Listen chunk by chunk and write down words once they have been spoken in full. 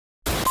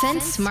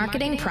Fence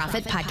Marketing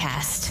Profit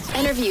Podcast.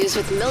 Interviews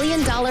with $1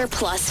 million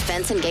plus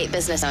fence and gate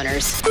business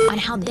owners on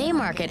how they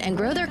market and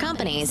grow their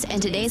companies in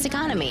today's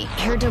economy.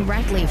 Hear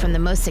directly from the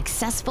most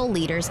successful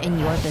leaders in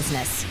your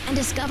business and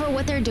discover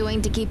what they're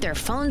doing to keep their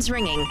phones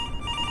ringing,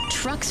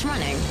 trucks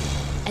running,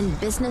 and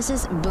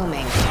businesses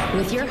booming.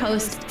 With your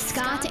host,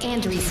 Scott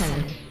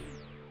Andreasen.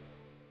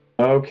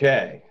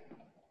 Okay,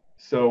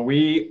 so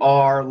we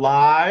are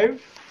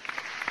live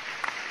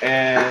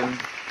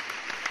and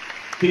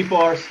people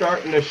are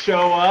starting to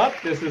show up.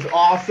 This is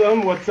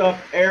awesome. What's up,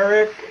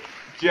 Eric,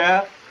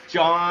 Jeff,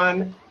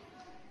 John?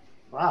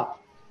 Wow.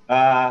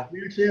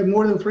 We actually have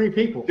more than 3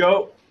 people.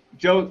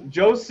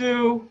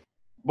 Josu.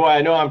 Boy,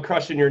 I know I'm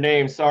crushing your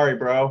name. Sorry,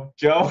 bro.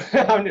 Joe.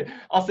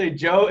 I'll say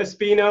Joe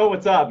Espino.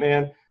 What's up,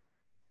 man?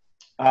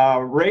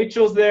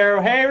 Rachel's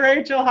there. Hey,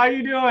 Rachel, how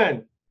you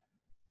doing?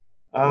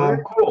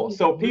 Cool.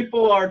 So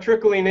people are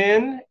trickling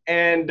in,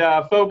 and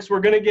folks,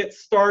 we're going to get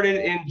started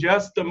in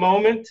just a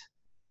moment.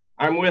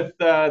 I'm with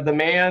the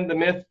man, the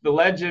myth, the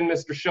legend,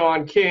 Mr.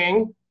 Shawn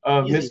King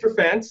of Mr.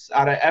 Fence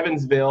out of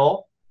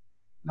Evansville.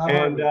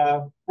 And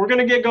we're going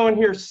to get going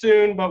here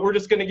soon, but we're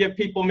just going to give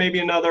people maybe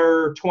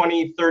another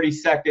 20, 30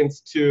 seconds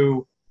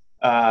to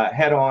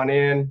head on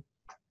in.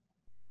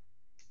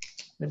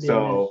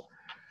 So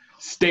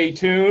stay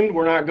tuned.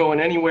 We're not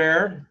going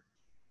anywhere,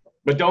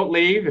 but don't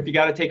leave. If you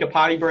got to take a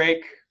potty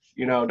break,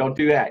 you know, don't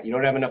do that. You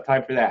don't have enough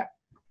time for that.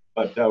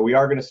 But we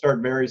are going to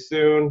start very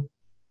soon.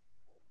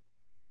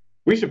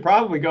 We should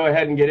probably go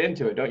ahead and get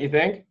into it, don't you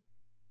think?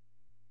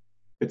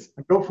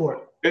 Go for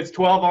it. It's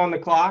 12 on the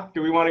clock.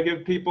 Do we want to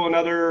give people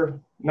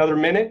another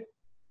minute?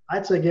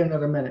 I'd say give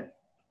another minute.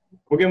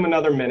 We'll give them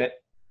another minute.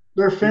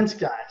 They're fence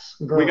guys.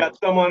 We got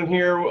someone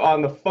here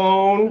on the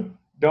phone.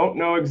 Don't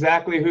know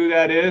exactly who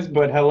that is,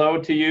 but hello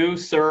to you,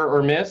 sir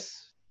or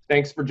miss.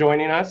 Thanks for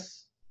joining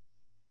us.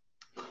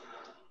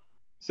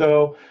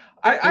 So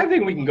I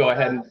think we can go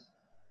ahead and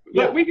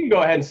we can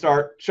go ahead and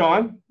start,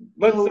 Shawn.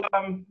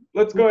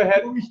 Let's go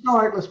ahead. Before we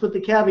start, let's put the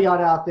caveat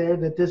out there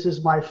that this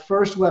is my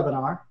first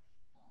webinar,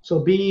 so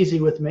be easy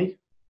with me,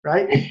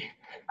 right?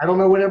 I don't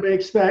know what everybody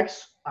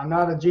expects. I'm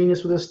not a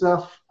genius with this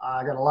stuff.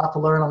 I got a lot to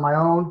learn on my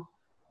own.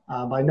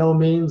 By no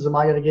means am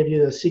I going to give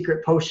you the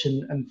secret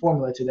potion and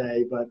formula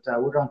today, but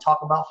we're going to talk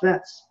about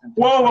fence.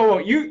 Whoa.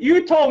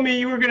 You told me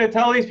you were going to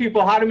tell these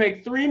people how to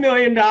make $3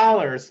 million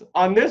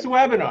on this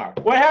webinar.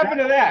 What happened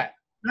to that?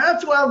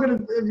 That's what I'm going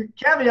to, the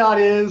caveat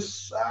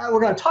is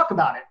we're going to talk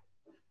about it.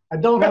 I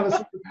don't have a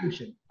secret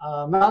potion.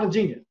 I'm not a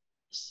genius.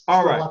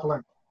 All right. A lot to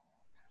learn.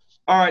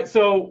 All right,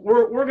 so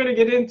we're going to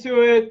get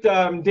into it.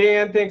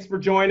 Dan, thanks for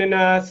joining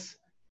us.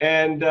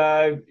 And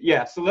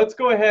so let's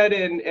go ahead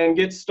and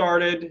get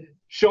started.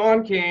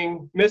 Shawn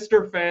King,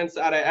 Mr. Fence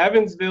out of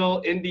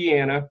Evansville,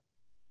 Indiana.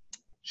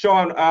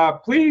 Shawn,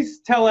 please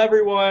tell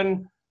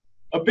everyone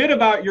a bit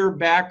about your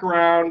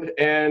background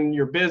and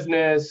your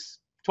business,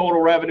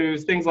 total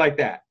revenues, things like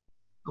that.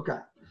 Okay.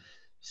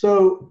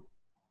 So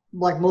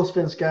like most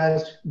fence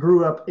guys,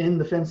 grew up in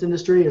the fence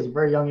industry at a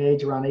very young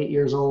age, around 8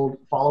 years old,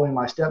 following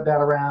my stepdad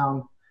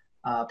around,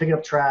 picking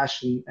up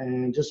trash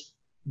and just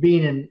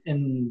being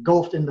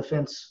engulfed in the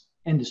fence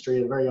industry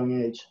at a very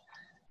young age.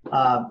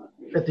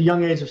 At the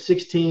young age of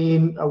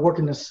 16,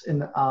 working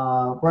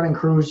running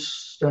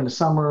crews during the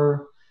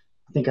summer.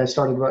 I think I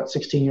started about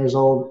 16 years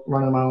old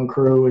running my own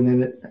crew, and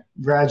then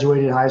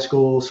graduated high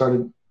school,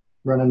 started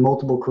running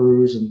multiple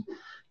crews, and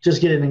just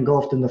getting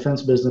engulfed in the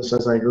fence business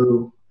as I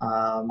grew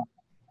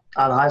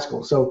out of high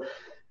school. So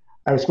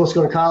I was supposed to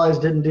go to college,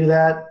 didn't do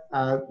that.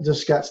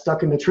 Just got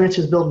stuck in the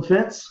trenches building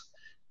fence.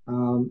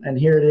 And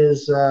here it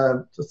is,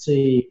 let's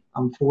see,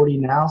 I'm 40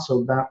 now, so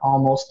about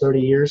almost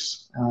 30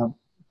 years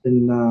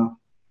been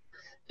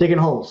digging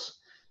holes.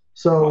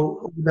 So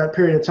over that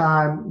period of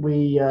time,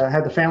 we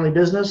had the family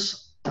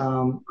business.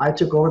 I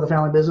took over the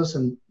family business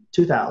in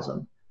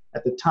 2000.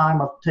 At the time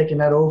of taking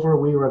that over,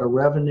 we were at a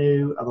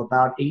revenue of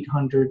about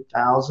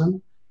 800,000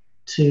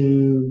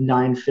 to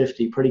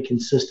 950 pretty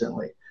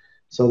consistently.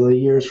 So the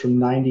years from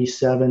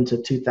 97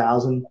 to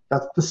 2000,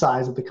 that's the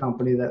size of the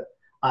company that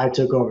I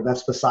took over.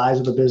 That's the size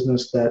of the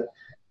business that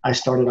I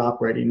started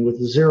operating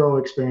with zero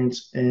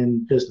experience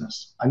in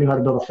business. I knew how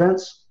to build a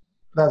fence,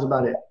 but that's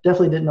about it.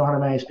 Definitely didn't know how to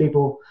manage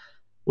people.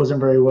 Wasn't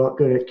very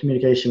good at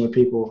communication with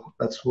people.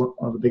 That's one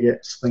of the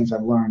biggest things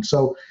I've learned.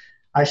 So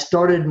I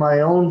started my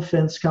own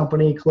fence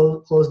company,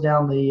 closed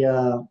down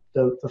the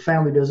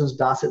family business,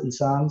 Dossett and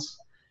Sons,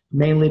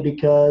 mainly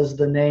because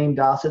the name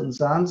Dossett and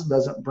Sons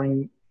doesn't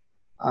bring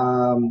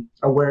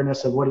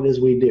awareness of what it is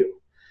we do.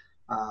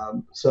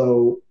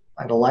 So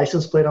I had a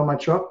license plate on my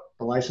truck.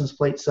 The license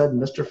plate said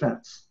Mr.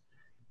 Fence.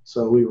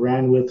 So we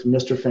ran with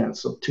Mr.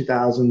 Fence. So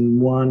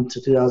 2001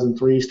 to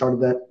 2003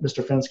 started that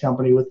Mr. Fence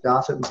company with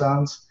Dossett and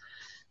Sons.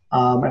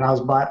 And I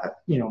was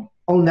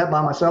owned that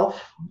by myself.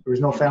 There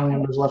was no family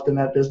members left in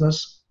that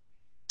business.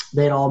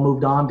 They had all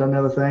moved on, done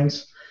other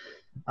things.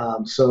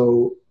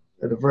 So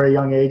at a very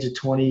young age of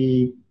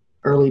 20,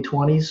 early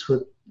 20s,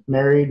 with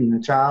married and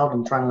a child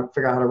and trying to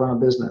figure out how to run a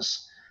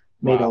business,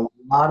 made a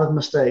lot of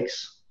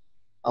mistakes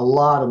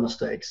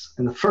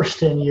in the first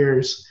 10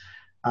 years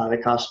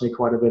That cost me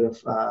quite a bit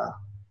of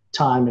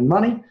time and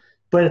money.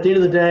 But at the end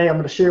of the day, I'm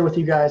going to share with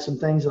you guys some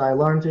things that I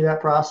learned through that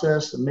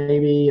process. And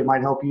maybe it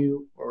might help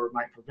you or it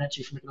might prevent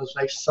you from making those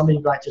mistakes. Some of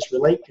you might just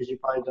relate because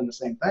you've probably done the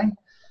same thing.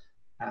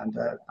 And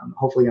I'm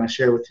hopefully going to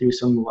share with you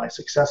some of my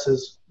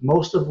successes,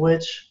 most of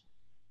which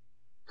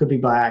could be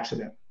by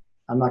accident.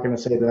 I'm not going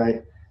to say that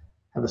I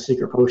have a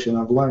secret potion.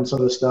 I've learned some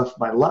of this stuff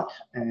by luck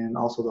and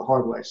also the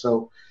hard way.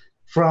 So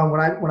from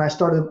when I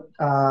started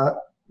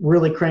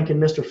really cranking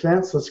Mr.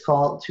 Fence, let's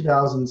call it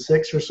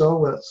 2006 or so,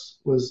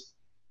 was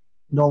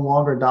no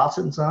longer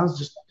Dawson &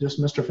 Sons,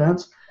 just Mr.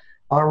 Fence.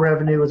 Our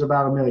revenue was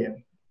about $1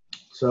 million.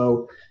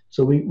 So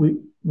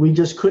we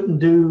just couldn't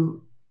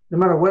do, no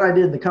matter what I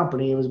did in the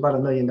company, it was about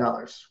 $1 million,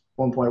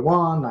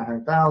 1.1,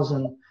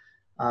 900,000.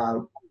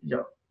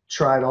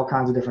 Tried all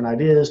kinds of different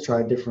ideas,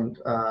 tried different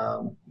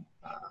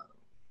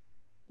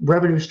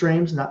revenue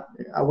streams, not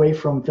away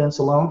from fence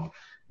alone,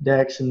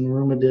 decks and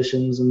room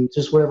additions and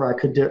just whatever I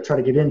could try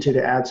to get into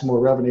to add some more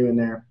revenue in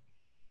there.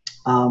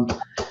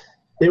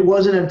 It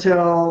wasn't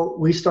until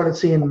we started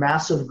seeing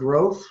massive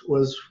growth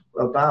was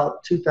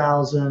about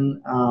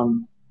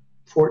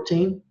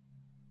 2014.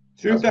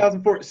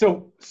 2004.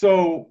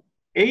 So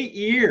 8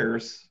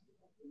 years.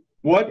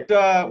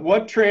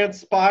 What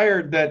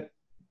transpired that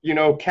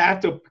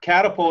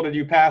catapulted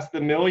you past the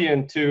 $1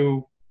 million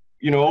to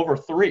over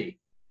 $3 million?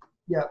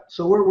 Yeah.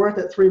 So we're at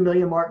that $3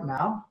 million mark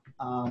now,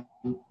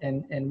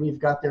 and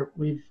we've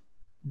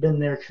been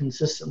there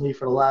consistently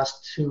for the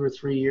last 2 or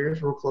 3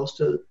 years. We're close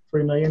to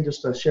 3 million,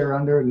 just a share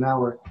under, and now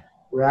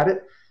we're at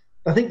it.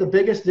 I think the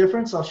biggest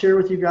difference I'll share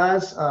with you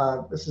guys.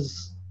 This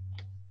is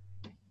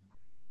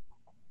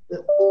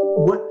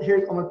what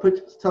here. I'm going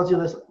to tell you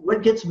this.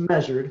 What gets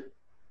measured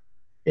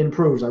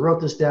improves. I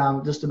wrote this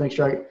down just to make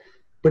sure.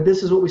 But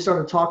this is what we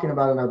started talking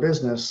about in our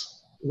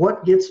business.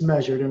 What gets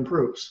measured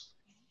improves.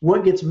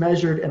 What gets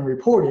measured and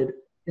reported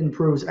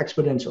improves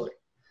exponentially.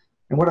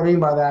 And what I mean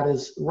by that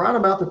is right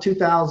about the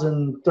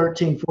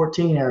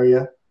 2013-14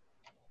 area,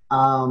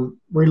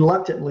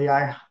 reluctantly,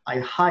 I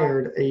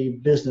hired a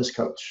business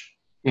coach.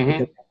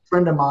 Mm-hmm. A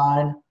friend of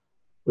mine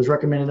was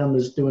recommending him,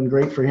 was doing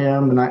great for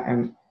him,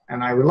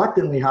 and I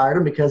reluctantly hired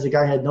him because the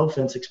guy had no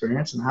fence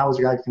experience. And how was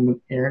a guy come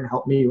in here and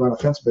help me run a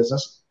fence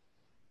business?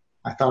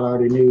 I thought I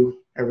already knew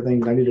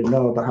everything I needed to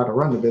know about how to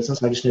run the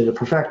business. I just needed to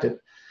perfect it.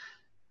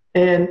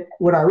 And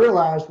what I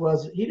realized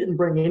was he didn't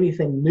bring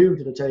anything new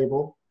to the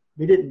table.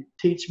 He didn't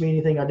teach me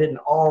anything I didn't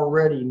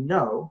already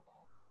know.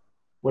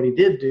 What he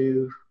did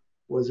do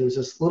was there was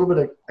this little bit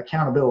of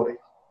accountability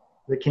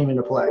that came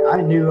into play.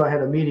 I knew I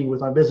had a meeting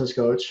with my business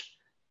coach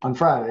on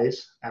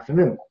Fridays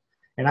afternoon.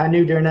 And I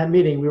knew during that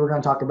meeting we were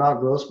going to talk about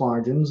gross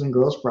margins and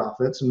gross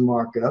profits and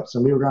markups.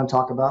 And we were going to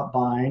talk about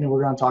buying, and we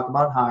were going to talk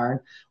about hiring.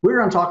 We were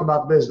going to talk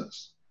about the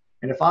business.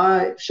 And if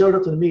I showed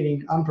up to the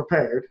meeting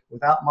unprepared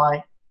without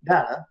my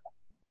data,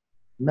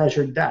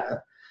 measured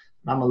data,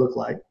 I'm going to look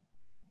like,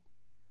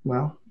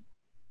 well,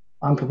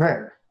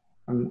 unprepared.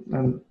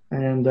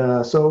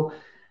 So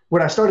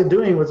what I started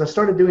doing was I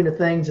started doing the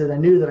things that I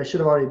knew that I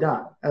should have already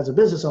done. As a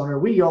business owner,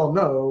 we all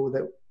know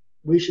that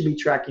we should be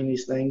tracking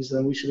these things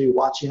and we should be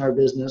watching our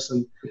business.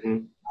 And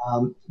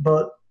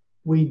but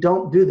we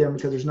don't do them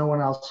because there's no one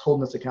else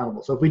holding us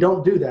accountable. So if we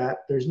don't do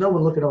that, there's no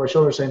one looking over our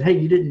shoulder saying, hey,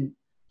 you didn't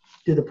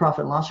do the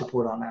profit and loss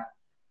report on that.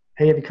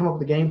 Hey, have you come up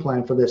with a game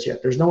plan for this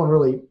yet? There's no one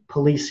really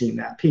policing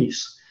that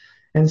piece.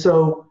 And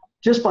so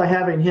just by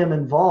having him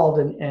involved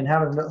and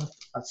having a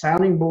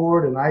sounding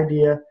board, an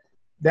idea,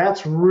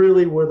 that's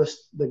really where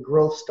the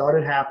growth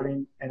started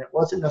happening. And it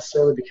wasn't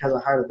necessarily because I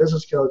hired a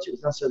business coach. It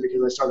was necessarily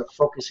because I started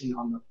focusing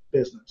on the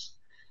business.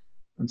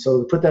 And so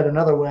to put that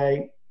another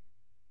way,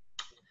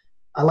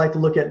 I like to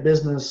look at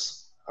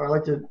business, or I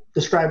like to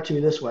describe to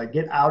you this way: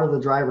 get out of the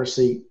driver's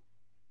seat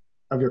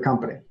of your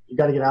company. You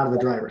got to get out of the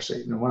driver's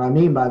seat. And what I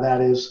mean by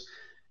that is,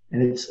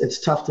 and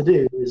it's tough to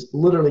do, is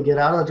literally get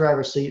out of the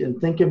driver's seat and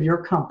think of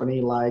your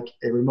company like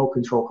a remote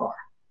control car.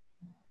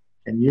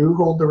 And you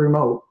hold the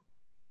remote,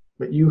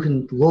 but you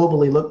can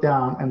globally look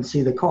down and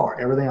see the car,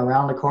 everything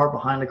around the car,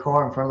 behind the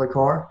car, in front of the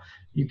car.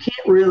 You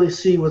can't really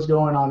see what's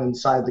going on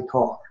inside the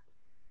car,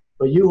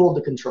 but you hold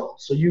the control.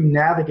 So you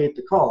navigate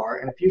the car.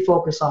 And if you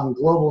focus on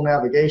global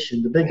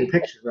navigation, the bigger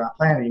picture around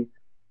planning,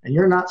 and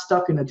you're not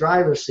stuck in the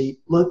driver's seat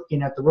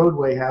looking at the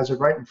roadway hazard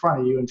right in front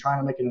of you and trying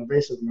to make an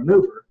evasive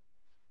maneuver,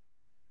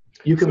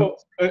 you can. So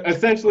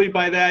essentially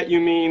by that,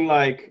 you mean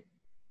like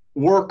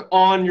work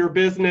on your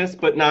business,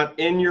 but not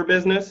in your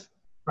business?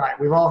 Right.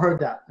 We've all heard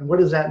that. And what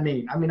does that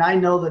mean? I mean, I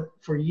know that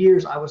for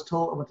years I was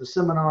told, I went to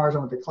seminars, I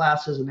went to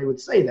classes, and they would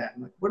say that.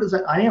 I'm like, what is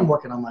that? I am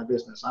working on my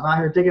business. I'm out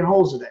here digging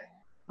holes today.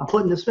 I'm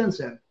putting this fence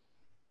in.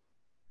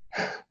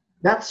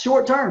 That's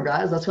short term,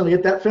 guys. That's going to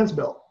get that fence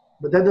built.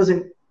 But that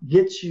doesn't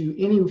get you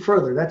any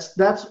further.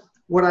 That's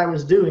what I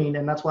was doing,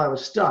 and that's why I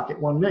was stuck at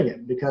 1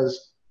 million,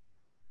 because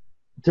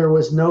there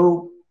was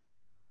no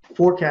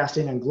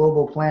forecasting and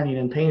global planning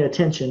and paying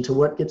attention to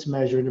what gets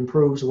measured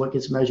improves, and what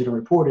gets measured and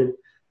reported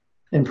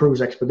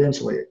improves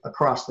exponentially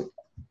across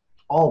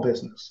all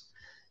business.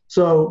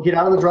 So get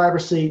out of the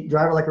driver's seat,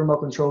 drive it like a remote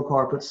control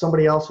car, put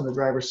somebody else in the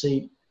driver's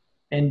seat,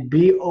 and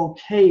be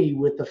okay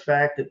with the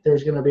fact that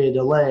there's going to be a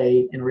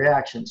delay in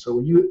reaction. So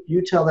when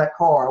you tell that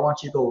car, I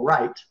want you to go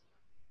right,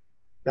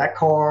 that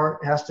car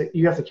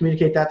you have to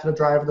communicate that to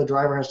the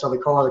driver has to tell the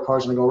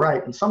car's going to go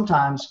right. And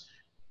sometimes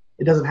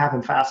it doesn't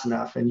happen fast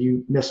enough and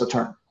you miss a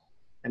turn.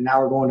 And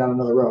now we're going down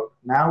another road.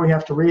 Now we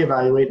have to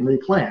reevaluate and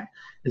replan.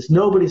 It's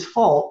nobody's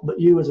fault but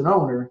you as an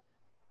owner.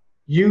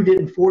 You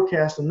didn't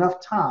forecast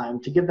enough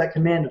time to give that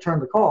command to turn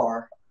the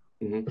car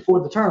before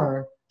the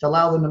turn to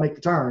allow them to make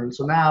the turn.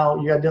 So now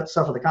you got to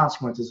suffer the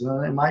consequences.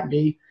 And it might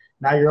be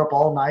now you're up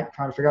all night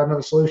trying to figure out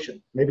another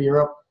solution. Maybe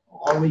you're up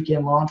all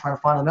weekend long trying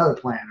to find another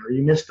plan, or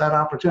you missed that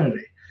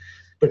opportunity.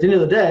 But at the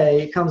end of the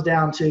day, it comes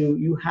down to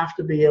you have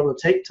to be able to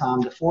take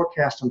time to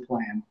forecast and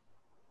plan,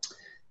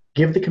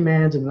 give the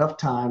commands enough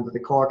time that the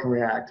car can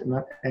react,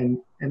 and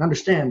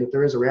understand that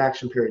there is a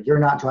reaction period. You're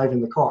not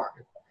driving the car.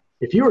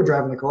 If you were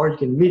driving the car, you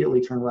can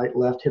immediately turn right,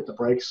 left, hit the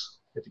brakes,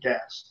 hit the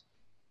gas.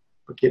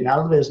 But getting out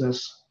of the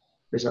business,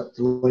 there's a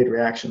delayed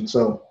reaction.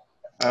 So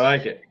I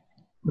like it.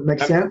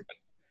 Makes sense?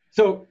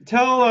 So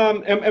tell,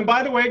 and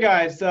by the way,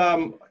 guys,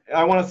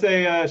 I want to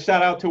say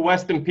shout out to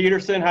Weston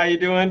Peterson. How you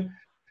doing?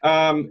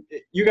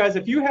 You guys,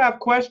 if you have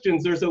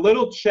questions, there's a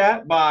little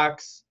chat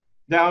box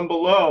down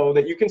below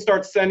that you can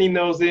start sending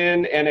those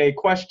in, and a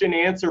question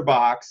answer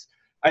box.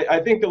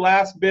 I think the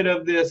last bit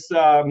of this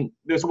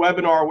this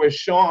webinar with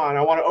Shawn,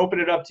 I want to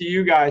open it up to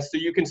you guys so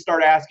you can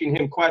start asking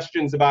him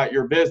questions about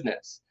your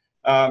business.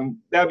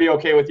 That'd be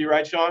okay with you,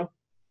 right, Shawn?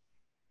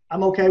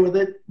 I'm okay with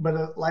it, but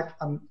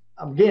I'm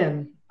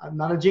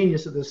not a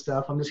genius at this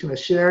stuff. I'm just going to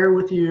share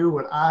with you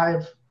what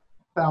I've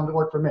found to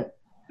work for me.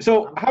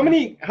 So how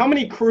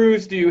many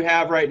crews do you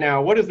have right now?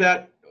 What does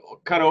that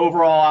kind of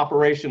overall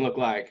operation look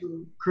like?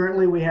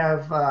 Currently, we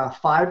have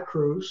 5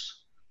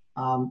 crews,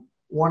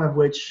 one of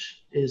which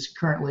is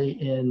currently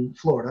in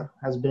Florida,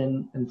 has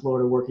been in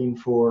Florida working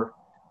for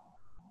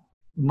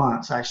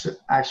months.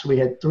 Actually, we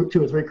had 2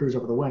 or 3 crews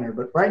over the winter,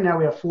 but right now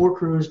we have 4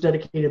 crews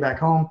dedicated back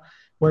home,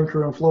 1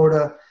 crew in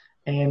Florida,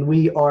 and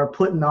we are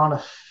putting on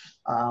a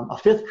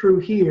 5th crew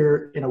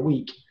here in a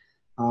week.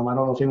 I don't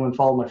know if anyone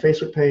followed my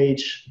Facebook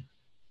page,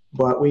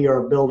 but we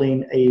are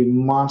building a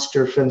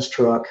monster fence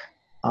truck,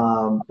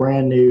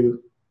 brand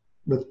new,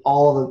 with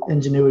all the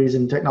ingenuities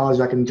and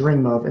technology I can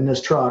dream of in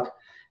this truck,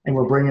 and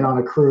we're bringing on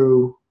a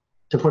crew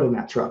to put in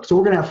that truck. So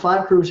we're going to have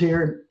 5 crews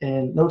here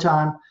in no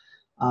time,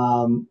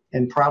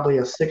 and probably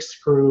a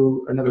 6th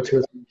crew, another 2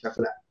 or 3 weeks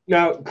after that.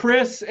 Now,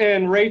 Chris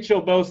and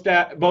Rachel both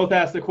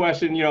asked the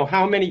question,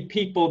 how many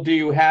people do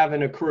you have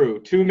in a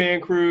crew?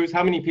 2-man crews,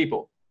 how many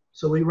people?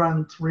 So we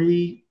run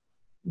 3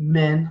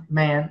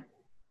 man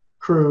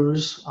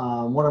crews.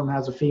 One of them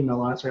has a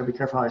female on it, so I gotta be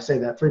careful how I say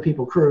that.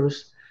 3-people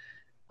crews.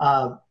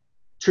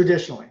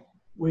 Traditionally,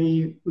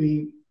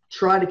 we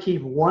try to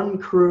keep 1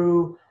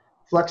 crew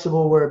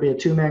flexible where it'd be a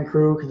 2-man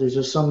crew, because there's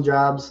just some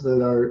jobs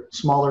that are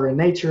smaller in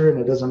nature and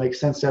it doesn't make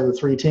sense to have the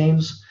 3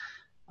 teams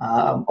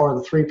or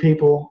the 3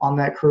 people on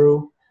that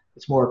crew.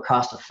 It's more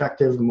cost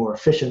effective and more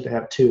efficient to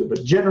have 2.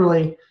 But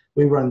generally,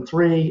 we run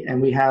 3,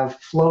 and we have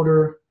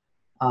floater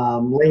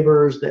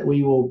laborers that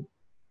we will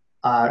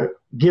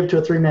give to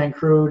a 3-man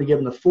crew to give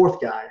them the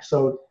 4th guy.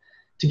 So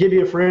to give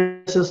you, for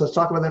instance, let's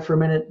talk about that for a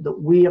minute, that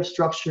we have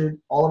structured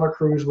all of our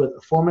crews with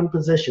a foreman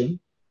position,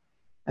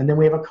 and then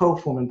we have a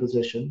co-foreman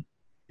position,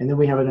 and then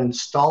we have an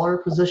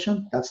installer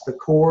position. That's the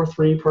core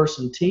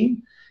 3-person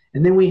team.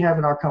 And then we have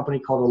in our company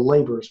called a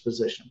laborer's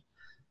position.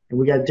 And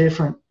we got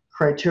different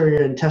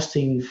criteria and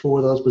testing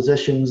for those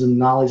positions and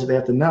knowledge that they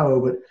have to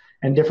know,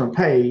 and different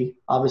pay.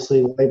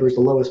 Obviously, labor is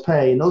the lowest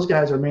pay, and those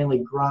guys are mainly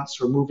grunts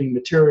or moving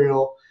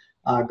material,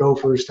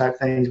 gophers type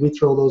things. We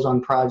throw those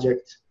on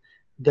projects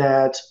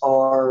that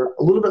are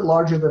a little bit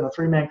larger than a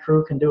 3-man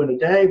crew can do in a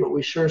day, but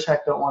we sure as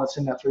heck don't want to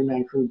send that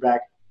 3-man crew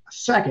back a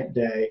second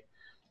day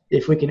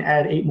if we can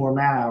add 8 more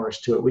man hours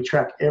to it. We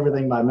track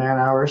everything by man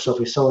hours. So if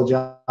we sell a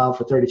job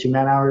for 32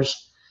 man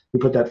hours, we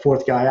put that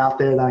 4th guy out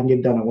there that I can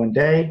get done in 1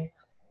 day.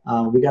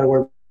 We got to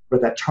worry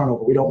about that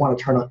turnover. We don't want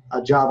to turn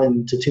a job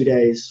into 2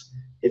 days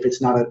if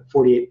it's not a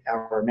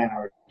 48-hour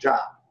man-hour job.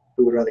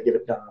 We would rather get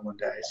it done in 1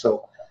 day.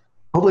 So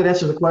hopefully that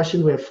answers the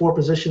question. We have 4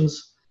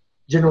 positions,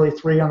 generally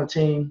 3 on a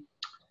team.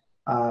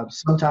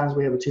 Sometimes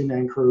we have a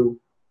 2-man crew,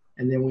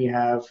 and then we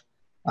have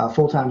a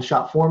full-time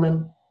shop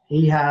foreman.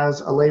 He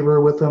has a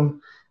laborer with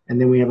him, and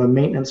then we have a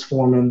maintenance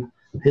foreman.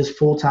 His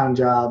full-time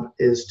job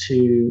is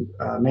to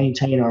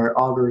maintain our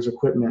augers,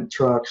 equipment,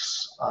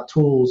 trucks,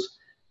 tools,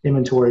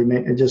 inventory.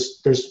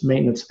 There's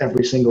maintenance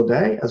every single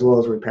day, as well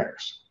as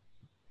repairs.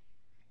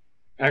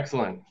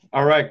 Excellent.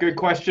 All right, good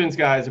questions,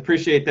 guys.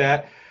 Appreciate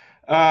that.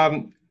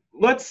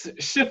 Let's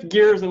shift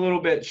gears a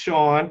little bit,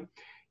 Shawn,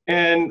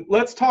 and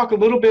let's talk a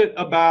little bit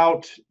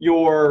about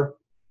your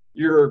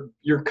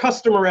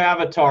customer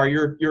avatar,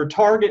 your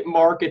target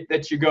market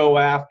that you go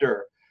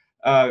after.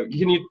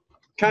 Can you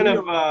kind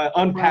of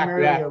unpack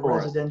that for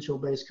us? A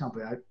residential-based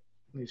company. Let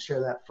me share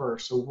that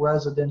first. So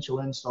residential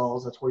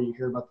installs, that's where you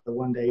hear about the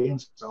 1-day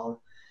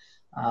install.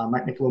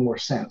 Might make a little more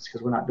sense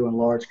because we're not doing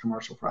large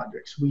commercial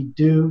projects. We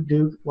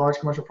do large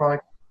commercial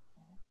projects.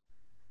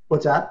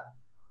 What's that?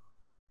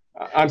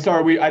 I'm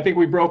sorry, I think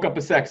we broke up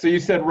a sec. So you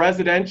said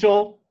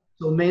residential?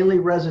 So mainly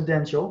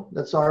residential.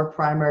 That's our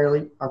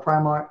primary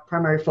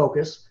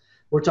focus.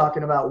 We're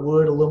talking about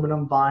wood,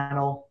 aluminum,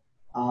 vinyl,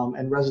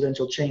 and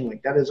residential chain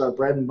link. That is our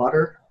bread and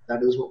butter.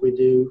 That is what we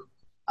do.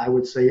 I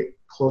would say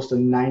close to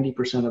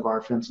 90% of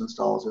our fence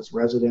installs is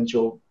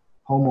residential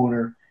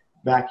homeowner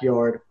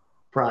backyard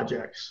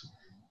projects.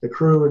 The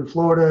crew in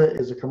Florida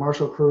is a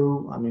commercial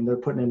crew. I mean, they're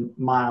putting in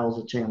miles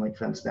of chain link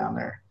fence down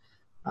there.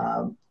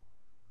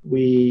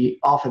 We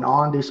off and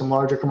on do some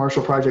larger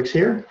commercial projects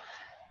here,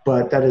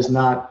 but that is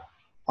not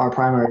our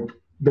primary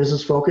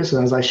business focus.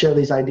 And as I share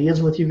these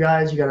ideas with you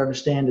guys, you got to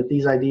understand that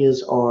these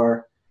ideas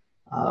are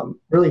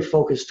really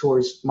focused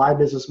towards my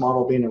business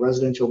model being a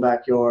residential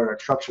backyard. Our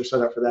trucks are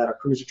set up for that. Our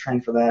crews are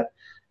trained for that.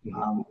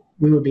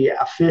 We would be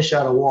a fish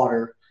out of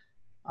water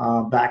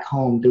back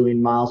home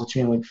doing miles of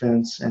chain link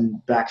fence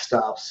and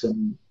backstops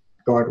and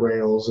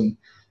guardrails. And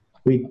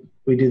we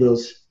do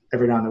those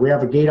every now and then. We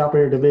have a gate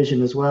operator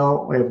division as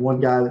well. We have one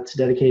guy that's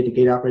dedicated to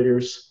gate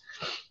operators,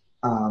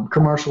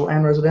 commercial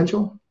and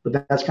residential, but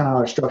that's kind of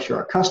our structure.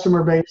 Our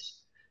customer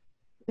base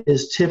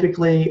is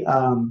typically,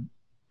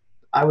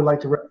 I would like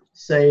to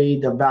say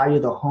the value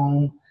of the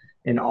home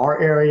in our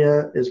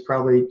area is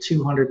probably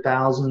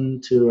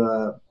 $200,000 to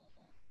a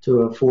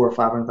 $400,000 or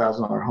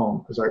 $500,000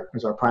 home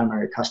is our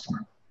primary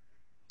customer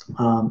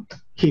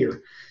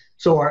here.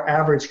 So our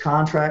average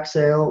contract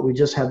sale, we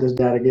just had this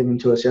data given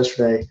to us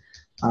yesterday.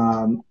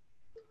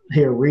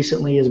 Here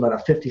recently is about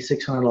a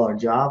 $5,600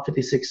 job.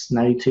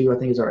 $5,692 I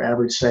think is our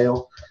average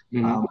sale.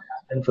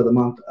 And for the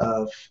month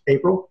of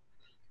April,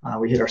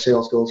 we hit our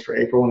sales goals for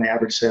April, and the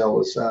average sale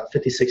was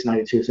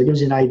 $5,692. So it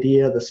gives you an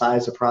idea of the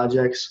size of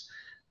projects.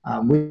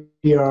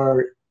 We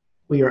are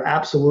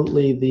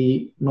absolutely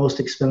the most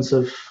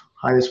expensive,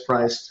 highest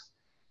priced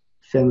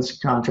fence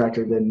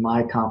contractor than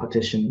my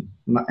competition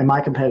in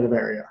my competitive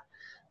area.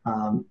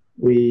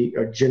 We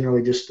are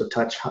generally just a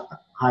touch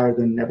higher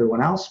than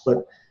everyone else,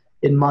 but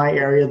in my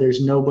area,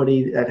 there's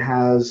nobody that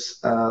has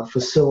a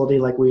facility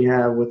like we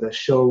have with a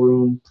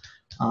showroom,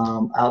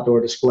 outdoor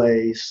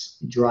displays,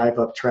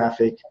 drive-up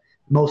traffic.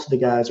 Most of the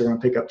guys are going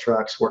to pick up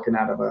trucks working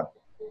out of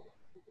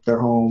their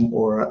home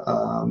or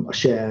a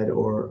shed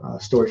or a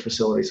storage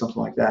facility,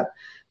 something like that.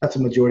 That's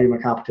the majority of my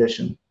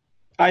competition.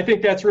 I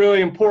think that's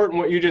really important.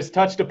 What you just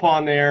touched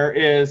upon there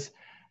is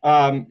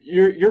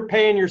you're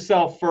paying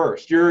yourself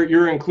first.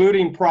 You're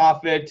including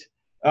profit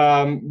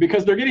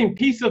because they're getting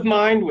peace of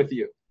mind with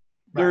you.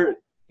 They're,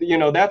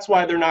 that's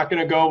why they're not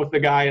going to go with the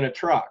guy in a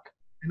truck.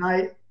 And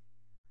I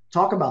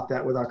talk about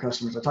that with our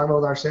customers. I talk about it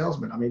with our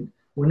salesmen. I mean,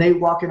 when they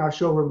walk in our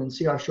showroom and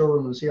see our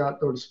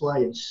outdoor display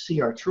and see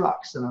our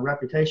trucks and our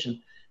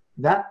reputation,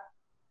 that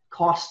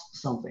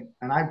costs something.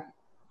 And I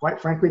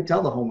quite frankly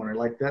tell the homeowner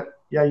like that,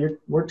 yeah,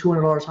 we're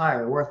 $200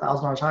 higher, we're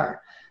 $1,000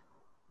 higher.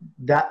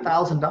 That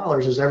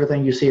 $1,000 is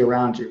everything you see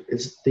around you.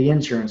 It's the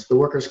insurance, the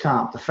workers'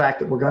 comp, the fact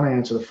that we're going to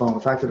answer the phone, the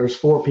fact that there's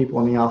 4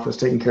 people in the office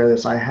taking care of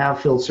this. I have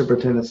field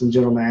superintendents and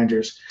general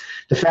managers.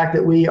 The fact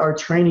that we are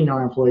training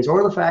our employees,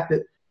 or the fact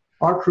that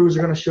our crews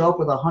are going to show up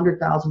with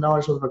 $100,000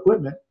 worth of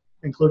equipment,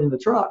 including the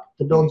truck,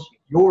 to build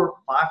your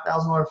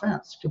 $5,000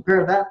 fence.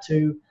 Compare that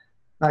to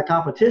that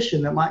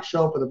competition that might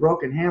show up with a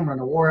broken hammer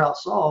and a wore-out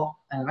saw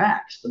and an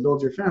axe to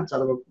build your fence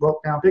out of a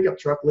broke-down pickup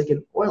truck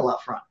leaking oil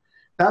out front.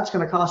 That's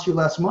going to cost you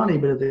less money,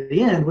 but at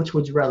the end, which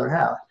would you rather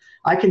have?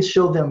 I can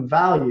show them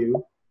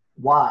value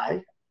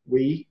why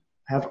we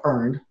have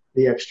earned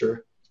the extra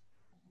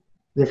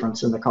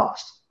difference in the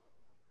cost.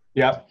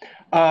 Yeah.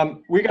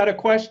 We got a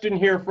question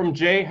here from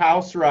Jay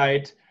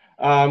Housewright,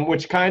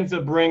 which kind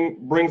of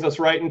brings us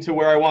right into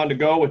where I wanted to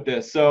go with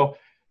this. So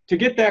to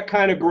get that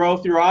kind of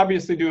growth, you're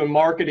obviously doing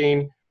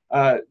marketing.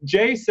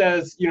 Jay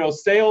says,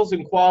 sales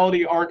and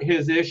quality aren't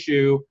his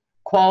issue.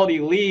 Quality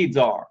leads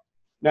are.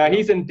 Now,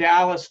 he's in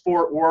Dallas,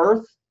 Fort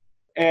Worth,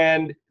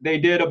 and they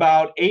did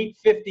about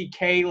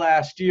 $850K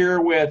last year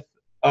with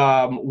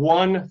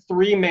one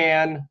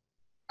 3-man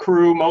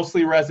crew,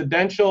 mostly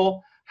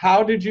residential.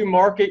 How did you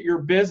market your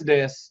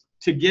business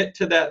to get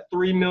to that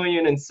 $3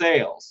 million in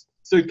sales?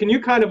 So can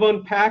you kind of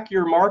unpack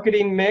your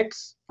marketing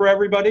mix for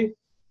everybody?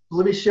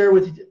 Let me share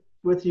with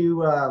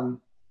you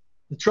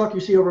the truck you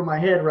see over my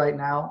head right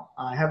now.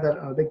 I have that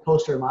on a big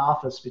poster in my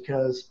office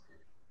because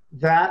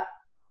that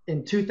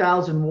in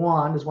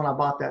 2001 is when I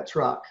bought that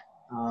truck,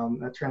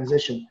 that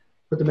transition,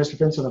 put the Mr.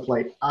 Fence on the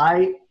plate.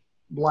 I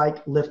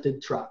like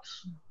lifted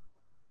trucks.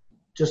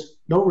 Just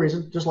no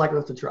reason, just like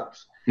lifted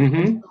trucks.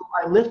 Mm-hmm. So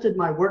I lifted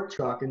my work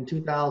truck in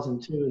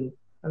 2002,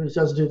 and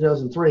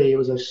 2003. It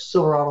was a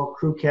Silverado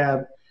crew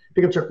cab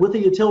pickup truck with a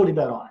utility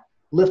bed on it.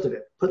 Lifted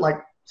it, put like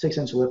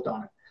 6-inch lift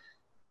on it,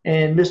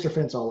 and Mr.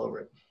 Fence all over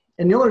it.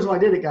 And the only reason why I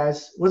did it,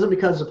 guys, wasn't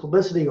because of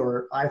publicity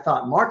or I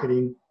thought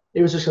marketing.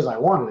 It was just because I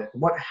wanted it.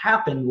 What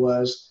happened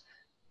was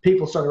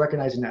people started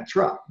recognizing that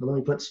truck. But then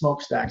we put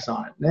smokestacks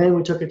on it. And then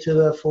we took it to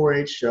the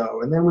 4-H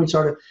show. And then we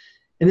started,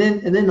 and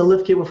then the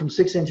lift kit went from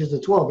 6 inches to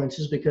 12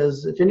 inches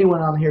because if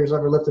anyone on here has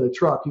ever lifted a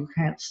truck, you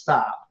can't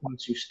stop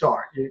once you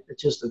start.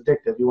 It's just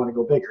addictive. You want to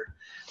go bigger.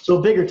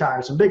 So bigger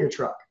tires and bigger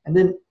truck. And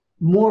then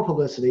more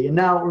publicity. And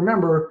now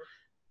remember,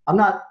 I'm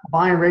not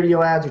buying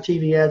radio ads or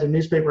TV ads or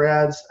newspaper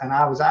ads, and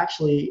I was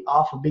actually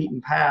off a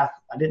beaten path.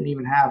 I didn't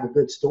even have a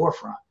good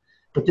storefront.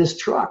 But this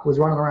truck was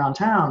running around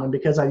town, and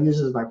because I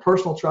used it as my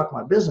personal truck,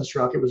 my business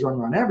truck, it was running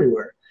around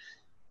everywhere.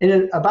 And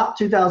in about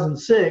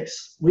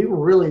 2006, we were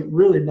really,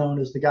 really known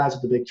as the guys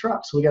with the big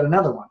trucks. So we got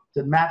another one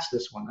that matched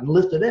this one and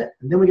lifted it.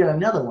 And then we got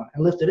another one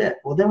and lifted it.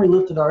 Well, then we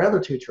lifted our other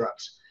two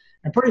trucks.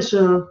 And pretty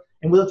soon,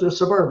 and we lifted a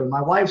Suburban,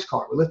 my wife's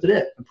car. We lifted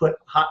it and put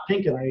hot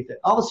pink underneath it.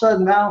 All of a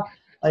sudden now,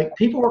 like,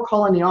 people were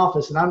calling the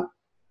office, and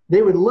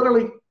they would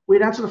literally,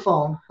 we'd answer the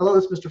phone, hello,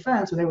 this is Mr.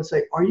 Fence, and they would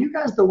say, are you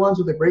guys the ones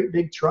with the great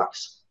big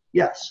trucks?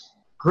 Yes.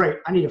 Great,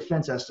 I need a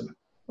fence estimate.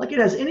 Like, it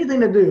has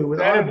anything to do with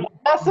that is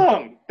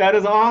awesome. That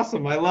is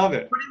awesome. I love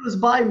it. But it was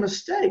by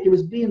mistake. It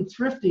was being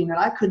thrifty, and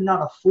I could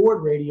not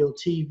afford radio,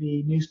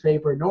 TV,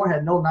 newspaper, nor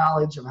had no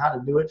knowledge of how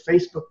to do it.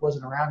 Facebook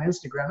wasn't around,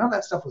 Instagram, none of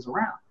that stuff was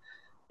around.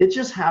 It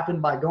just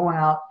happened by going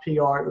out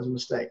PR. It was a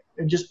mistake,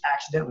 and just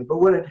accidentally. But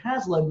what it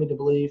has led me to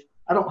believe,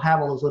 I don't have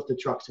all those lifted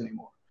trucks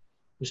anymore.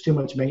 There's too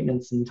much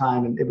maintenance and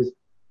time, and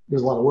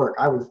there's a lot of work.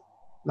 I was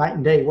night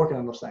and day working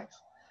on those things.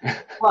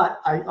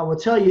 But I will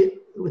tell you,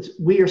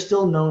 we are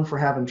still known for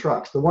having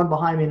trucks. The one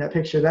behind me in that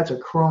picture, that's a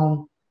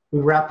chrome.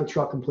 We wrapped the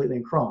truck completely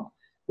in chrome.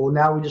 Well,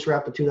 now we just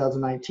wrapped the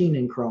 2019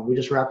 in chrome. We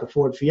just wrapped the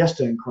Ford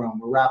Fiesta in chrome.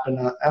 We're wrapping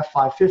a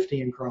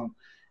F550 in chrome.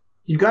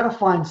 You got to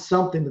find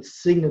something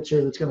that's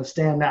signature that's going to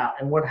stand out.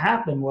 And what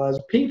happened was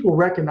people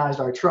recognized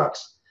our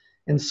trucks,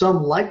 and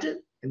some liked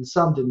it and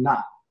some did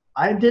not.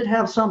 I did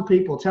have some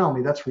people tell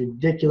me that's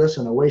ridiculous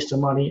and a waste of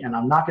money, and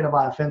I'm not going to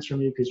buy a fence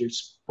from you because you're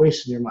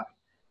wasting your money.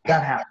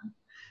 That happened.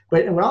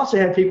 But we also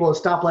had people at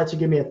stoplights who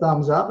give me a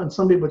thumbs up, and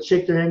some people would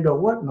shake their head and go,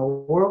 what in the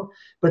world?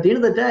 But at the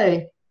end of the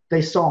day,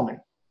 they saw me,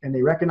 and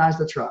they recognized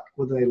the truck.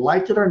 Whether they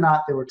liked it or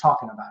not, they were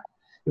talking about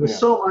it. It was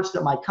so much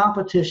that my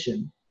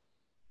competition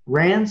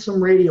ran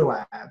some radio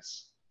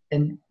ads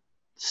and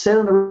said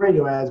in the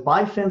radio ads,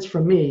 buy fence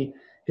from me,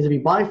 because if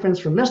you buy fence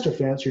from Mr.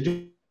 Fence,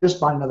 you're just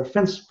buying another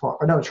fence part,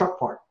 another truck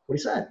part. What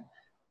he said.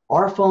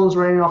 Our phones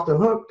rang off the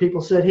hook.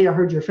 People said, hey, I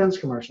heard your fence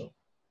commercial.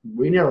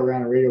 We never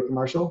ran a radio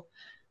commercial.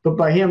 But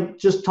by him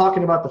just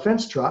talking about the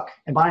fence truck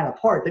and buying a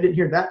part, they didn't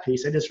hear that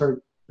piece. They just heard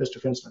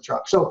Mr. Fence in the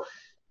truck. So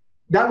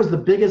that was the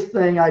biggest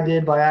thing I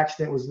did by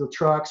accident, was the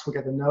trucks. We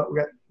got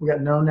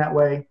known that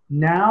way.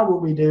 Now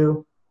what we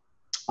do,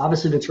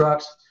 obviously the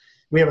trucks,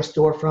 we have a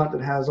storefront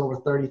that has over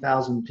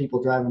 30,000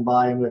 people driving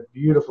by, and we have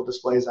beautiful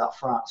displays out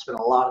front. Spend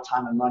a lot of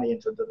time and money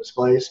into the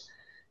displays.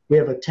 We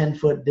have a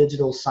 10-foot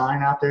digital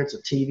sign out there. It's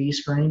a TV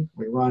screen.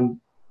 We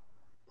run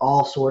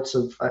all sorts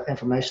of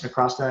information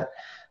across that.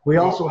 We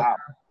also have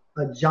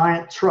a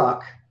giant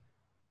truck,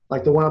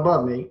 like the one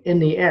above me, in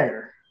the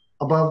air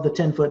above the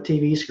 10-foot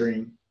TV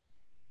screen.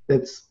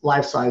 It's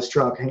life-size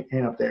truck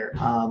hanging up there,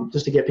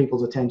 just to get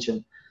people's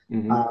attention.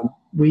 Mm-hmm.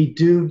 We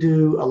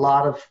do a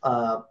lot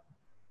of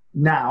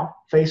now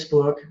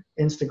Facebook,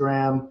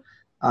 Instagram.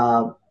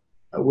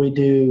 We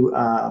do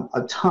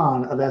a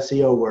ton of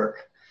SEO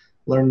work.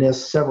 Learned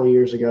this several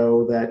years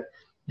ago, that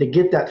to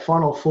get that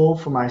funnel full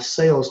for my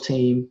sales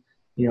team,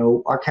 you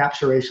know, our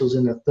capture ratio is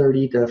in the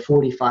 30 to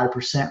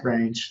 45%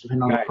 range,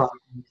 depending on the product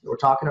that we're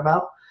talking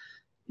about.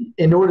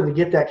 In order to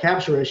get that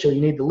capture ratio, you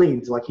need the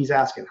leads. Like he's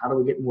asking, how do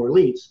we get more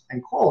leads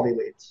and quality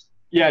leads?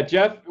 Yeah,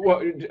 Jeff,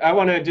 well, I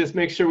want to just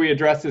make sure we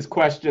address this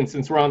question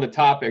since we're on the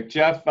topic.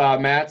 Jeff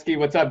Matsky,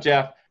 what's up,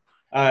 Jeff?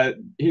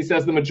 He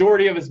says the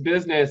majority of his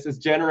business is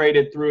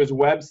generated through his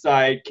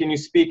website. Can you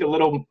speak a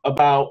little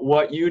about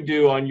what you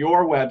do on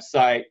your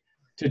website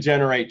to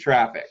generate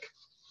traffic?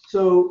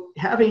 So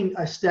having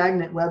a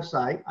stagnant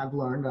website, I've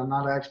learned, I'm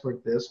not an expert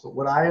at this, but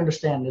what I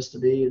understand this to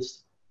be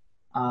is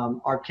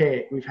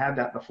archaic. We've had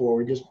that before.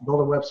 We just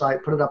build a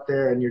website, put it up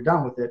there, and you're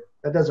done with it.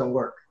 That doesn't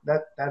work.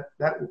 That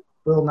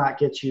will not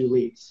get you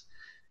leads.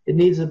 It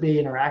needs to be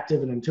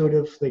interactive and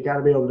intuitive. They got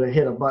to be able to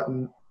hit a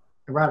button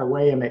right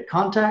away and make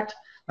contact.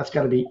 That's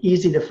got to be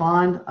easy to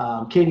find.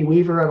 Katie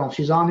Weaver, I don't know if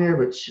she's on here,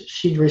 but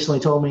she recently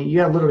told me you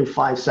have literally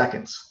 5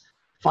 seconds.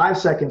 5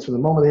 seconds from the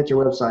moment they hit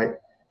your website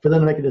for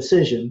them to make a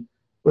decision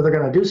whether they're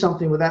going to do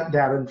something with that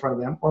data in front of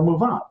them or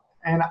move on.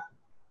 And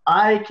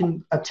I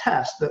can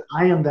attest that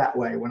I am that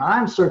way. When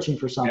I'm searching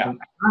for something,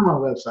 I'm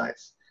on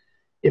websites.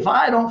 If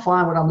I don't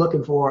find what I'm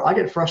looking for, I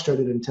get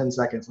frustrated in 10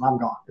 seconds and I'm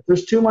gone. If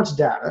there's too much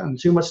data and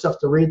too much stuff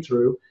to read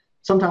through,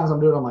 sometimes I'm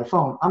doing it on my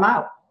phone, I'm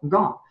out, I'm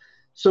gone.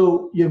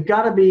 So you've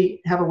got to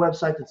have a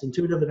website that's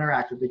intuitive and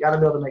interactive. They got to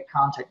be able to make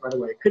contact right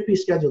away. It could be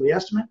schedule the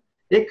estimate.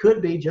 It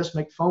could be just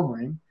make phone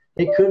ring.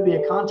 It could be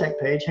a contact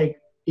page. Hey,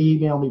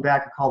 email me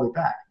back or call me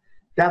back.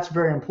 That's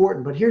very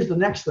important. But here's the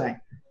next thing.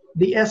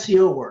 The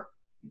SEO work,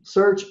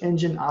 search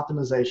engine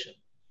optimization.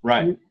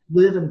 Right. You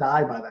live and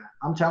die by that.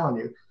 I'm telling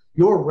you,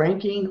 your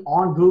ranking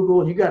on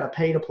Google, you got to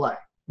pay to play.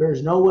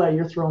 There's no way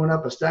you're throwing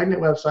up a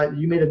stagnant website that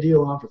you made a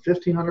deal on for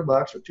 $1,500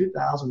 or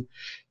 $2,000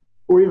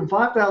 or even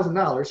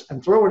 $5,000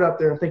 and throw it up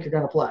there and think you're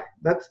going to play.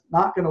 That's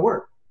not going to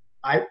work.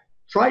 I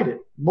tried it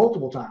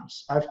multiple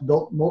times. I've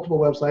built multiple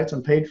websites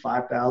and paid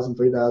 $5,000,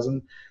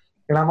 $3,000.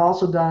 And I've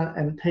also done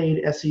and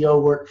paid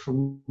SEO work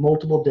for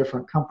multiple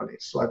different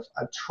companies. So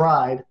I've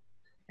tried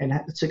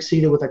and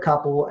succeeded with a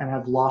couple and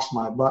have lost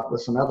my butt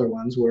with some other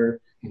ones where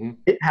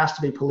it has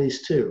to be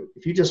policed too.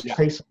 If you just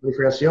pay somebody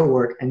for SEO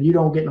work and you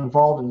don't get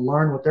involved and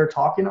learn what they're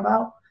talking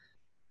about,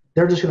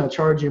 they're just going to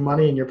charge you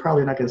money and you're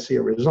probably not going to see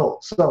a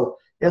result. So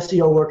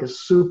SEO work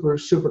is super,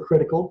 super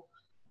critical.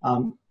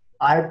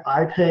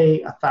 I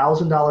pay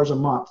 $1,000 a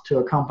month to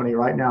a company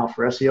right now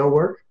for SEO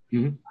work.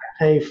 I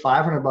pay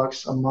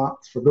 $500 a month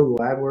for Google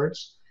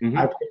AdWords.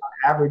 I pay on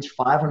average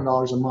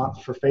 $500 a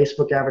month for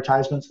Facebook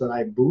advertisements that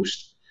I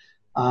boost.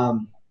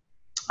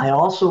 I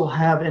also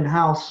have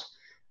in-house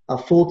a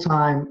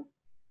full-time,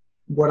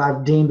 what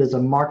I've deemed as a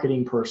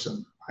marketing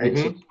person. Right?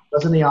 So she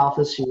was in the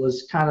office. She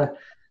was kind of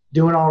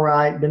doing all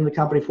right, been in the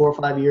company 4 or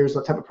 5 years,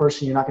 the type of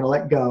person you're not going to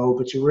let go,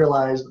 but you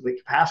realize the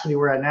capacity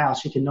we're at now,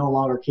 she can no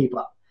longer keep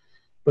up.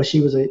 But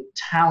she was a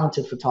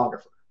talented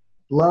photographer.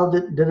 Loved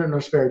it, did it in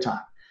her spare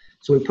time.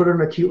 So we put her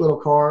in a cute little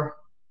car,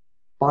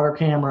 bought her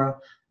camera,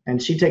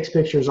 and she takes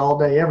pictures all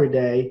day, every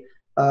day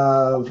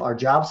of our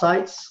job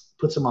sites,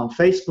 puts them on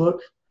Facebook,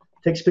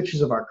 takes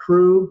pictures of our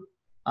crew,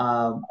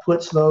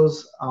 puts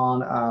those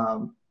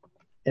on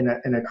in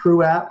a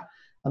crew app.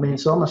 I mean,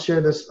 so I'm going to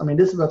share this. I mean,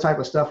 this is the type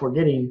of stuff we're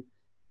getting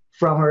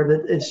from her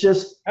that it's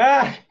just,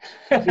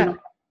 you know,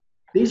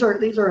 these are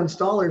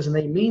installers and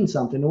they mean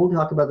something. And we'll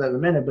talk about that in a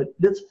minute, but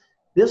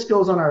this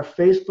goes on our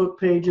Facebook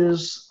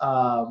pages.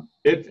 Are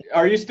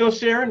you still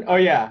sharing? Oh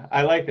yeah,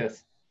 I like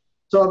this.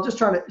 So I'm just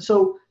trying to,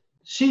 so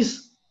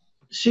she's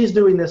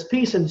doing this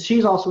piece and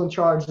she's also in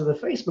charge of the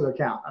Facebook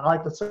account. And I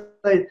like to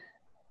say,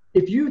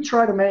 if you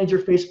try to manage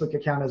your Facebook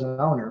account as an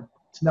owner,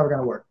 it's never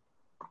going to work.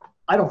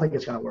 I don't think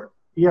it's going to work.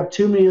 You have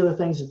too many other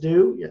things to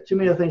do. You have too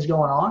many other things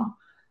going on.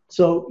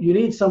 So you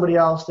need somebody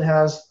else that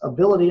has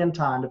ability and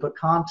time to put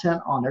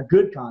content on there,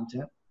 good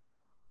content,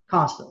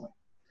 constantly.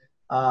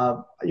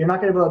 You're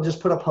not going to be able to just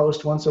put a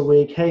post once a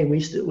week. Hey, we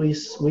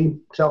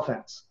sell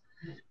fence.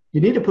 You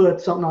need to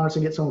put something on it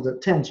to get someone's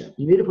attention.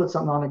 You need to put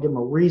something on it to give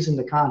them a reason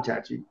to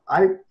contact you.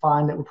 I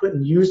find that we're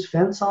putting used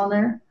fence on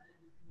there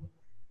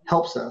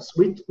helps us.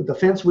 With the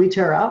fence we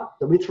tear out,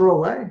 that we throw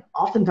away,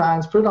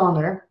 oftentimes put it on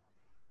there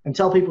and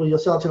tell people you'll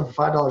sell it to them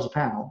for $5 a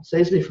panel.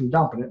 Saves me from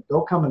dumping it.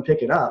 They'll come and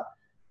pick it up.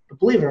 But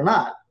believe it or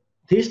not,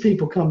 these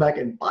people come back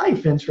and buy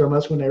fence from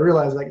us when they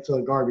realize they can sell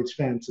a garbage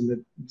fence and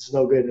that it's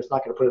no good. It's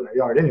not going to put it in their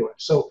yard anyway.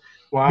 So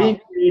being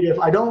creative,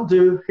 I don't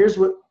do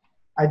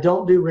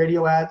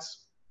radio ads.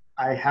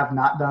 I have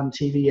not done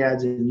TV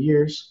ads in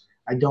years.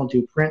 I don't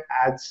do print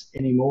ads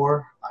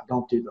anymore. I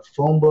don't do the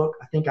phone book.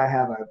 I think I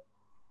have a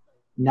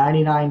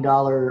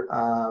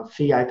 $99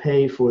 fee I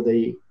pay for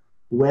the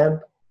web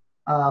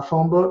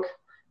phone book.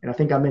 And I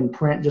think I'm in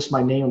print, just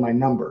my name and my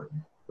number.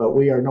 But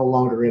we are no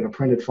longer in a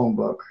printed phone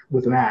book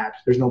with an ad.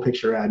 There's no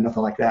picture ad,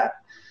 nothing like that.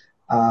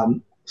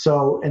 And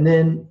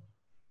then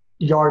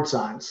yard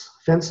signs,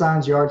 fence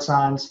signs, yard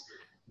signs.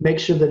 Make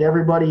sure that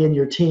everybody in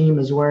your team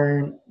is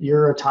wearing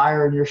your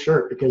attire and your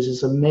shirt because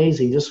it's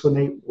amazing just when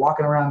they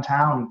walking around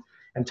town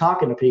and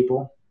talking to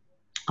people.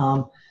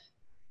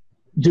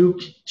 Do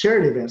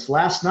charity events.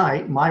 Last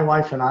night, my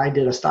wife and I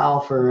did a style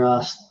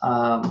for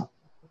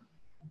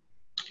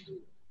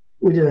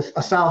we did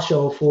a style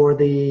show for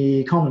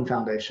the Komen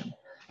Foundation.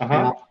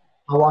 I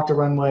walked a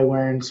runway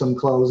wearing some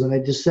clothes, and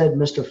they just said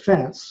Mr.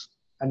 Fence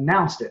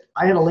announced it.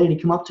 I had a lady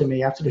come up to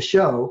me after the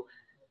show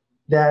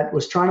that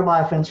was trying to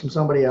buy a fence from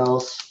somebody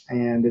else,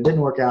 and it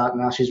didn't work out,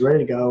 and now she's ready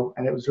to go.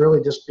 And it was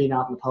really just being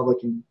out in the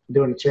public and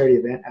doing a charity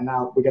event, and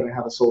now we're going to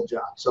have a sold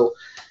job. So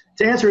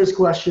to answer his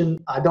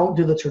question, I don't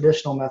do the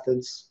traditional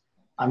methods.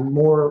 I'm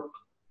more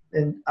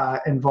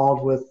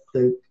involved with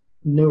the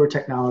newer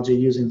technology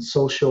using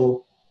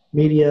social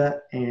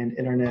media and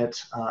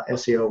internet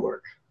SEO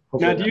work.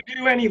 Now, do you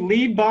do any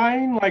lead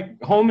buying,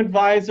 like Home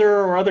Advisor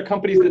or other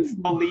companies that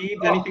sell leads,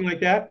 anything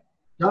like that?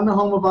 Done the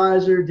Home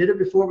Advisor, did it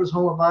before it was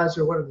Home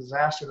Advisor. What a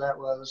disaster that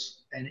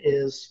was and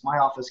is. My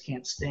office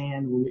can't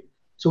stand.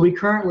 So we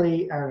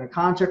currently are in a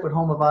contract with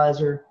Home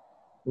Advisor.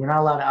 We're not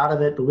allowed out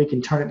of it, but we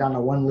can turn it down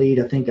to one lead,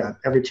 I think,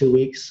 every 2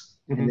 weeks.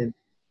 And then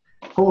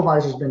Home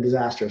Advisor's been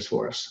disastrous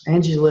for us.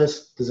 Angie's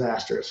List,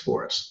 disastrous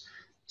for us.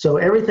 So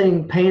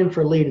everything paying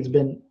for lead has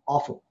been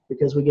awful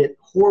because we get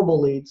horrible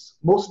leads.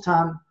 Most of the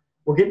time,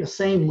 we're getting the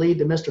same lead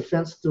to Mr.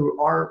 Fence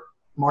through our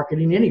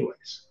marketing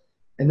anyways.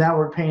 And now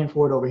we're paying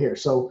for it over here.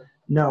 So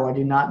no, I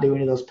do not do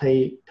any of those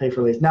pay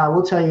for leads. Now I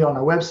will tell you on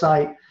our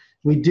website,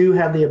 we do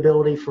have the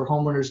ability for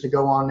homeowners to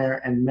go on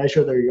there and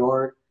measure their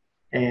yard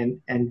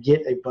and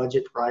get a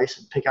budget price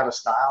and pick out a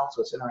style.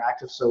 So it's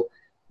interactive. So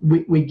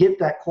we get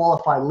that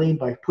qualified lead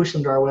by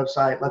pushing them to our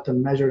website, let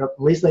them measure it up.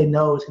 At least they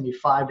know it's going to be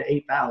 5,000 to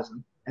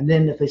 8,000. And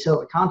then if they sell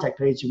the contact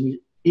page and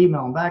we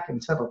email them back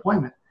and set up an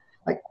appointment,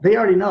 like they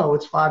already know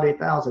it's 5,000 to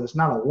 8,000. It's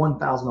not a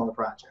 $1,000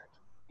 project.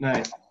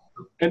 Nice.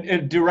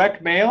 And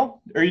direct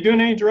mail? Are you doing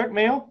any direct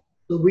mail?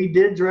 So we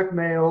did direct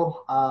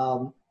mail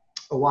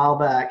a while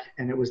back,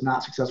 and it was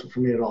not successful for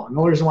me at all. And the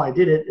only reason why I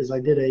did it is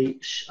I did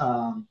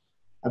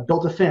I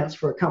built a fence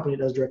for a company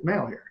that does direct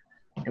mail here,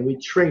 and we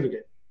traded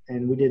it,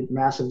 and we did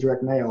massive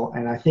direct mail.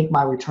 And I think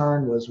my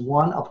return was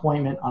 1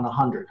 appointment on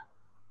 100.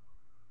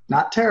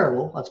 Not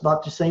terrible. That's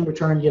about the same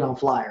return you get on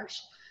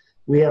flyers.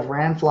 We have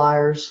ran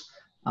flyers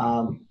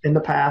in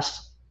the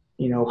past,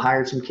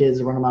 hired some kids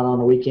to run them out on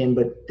the weekend.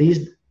 But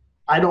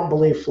I don't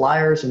believe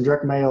flyers and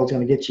direct mail is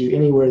going to get you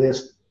anywhere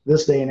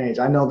this day and age.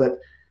 I know that.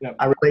 Yep.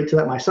 I relate to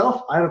that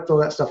myself. I don't throw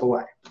that stuff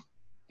away.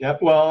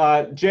 Yep.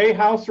 Well, Jay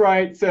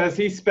Housewright says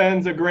he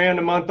spends $1,000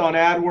 a month on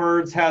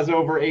AdWords, has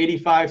over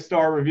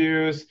 85-star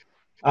reviews.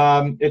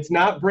 It's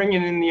not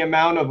bringing in the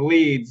amount of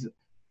leads.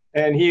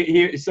 And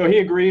so he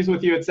agrees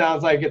with you. It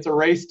sounds like it's a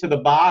race to the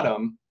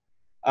bottom.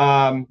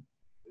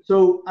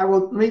 So I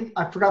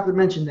forgot to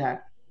mention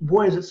that.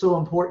 Boy, is it so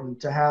important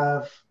to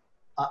have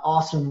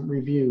awesome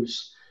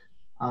reviews.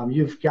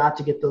 You've got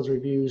to get those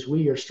reviews.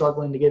 We are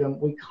struggling to get them.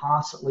 We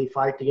constantly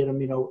fight to get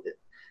them.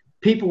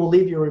 People will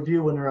leave you a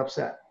review when they're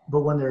upset,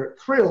 but when they're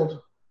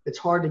thrilled, it's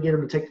hard to get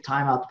them to take the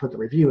time out to put the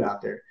review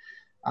out there.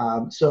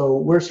 So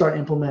we're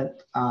starting to implement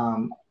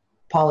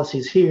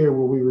policies here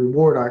where we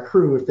reward our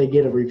crew if they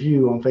get a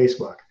review on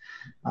Facebook.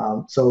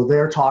 So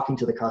they're talking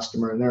to the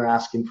customer and they're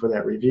asking for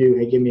that review.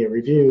 Hey, give me a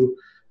review.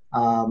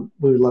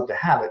 We would love to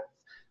have it.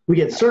 We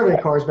get survey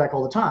cards back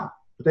all the time,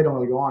 but they don't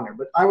really go on there.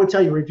 But I would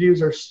tell you,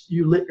 reviews are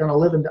going to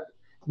live in.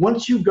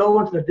 Once you go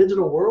into the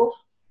digital world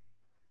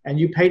and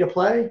you pay to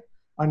play,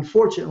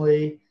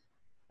 unfortunately,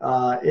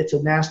 it's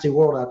a nasty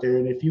world out there.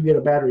 And if you get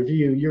a bad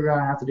review, you're going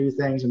to have to do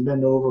things and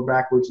bend over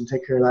backwards and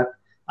take care of that.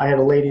 I had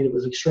a lady that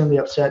was extremely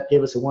upset,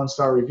 gave us a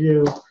 1-star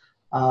review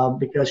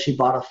because she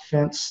bought a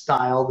fence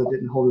style that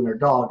didn't hold in her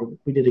dog.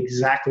 We did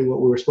exactly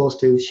what we were supposed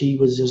to. She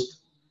was just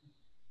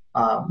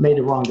made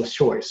the wrong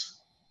choice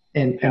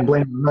and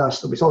blamed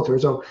us that we sold to her.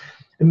 So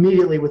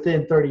immediately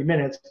within 30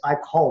 minutes, I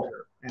called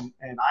her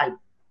and I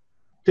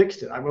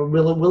fixed it. I was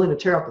willing to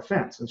tear out the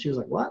fence. And she was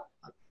like, what?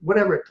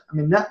 Whatever.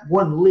 That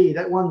one lead,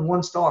 that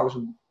one star was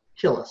going to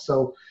kill us.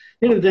 So at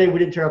the end of the day, we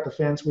didn't tear out the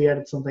fence. We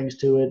added some things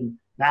to it. And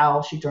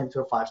now she turned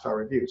to a 5-star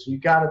review. So you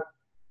got to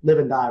live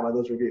and die by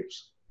those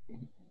reviews.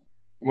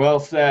 Well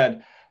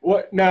said.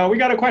 Now we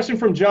got a question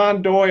from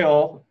John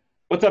Doyle.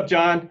 What's up,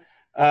 John?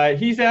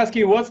 He's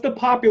asking, what's the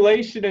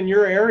population in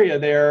your area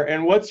there,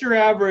 and what's your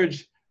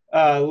average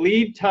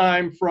lead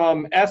time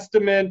from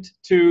estimate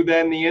to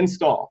then the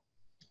install?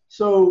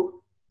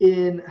 So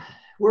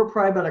we're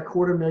probably about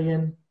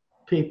 250,000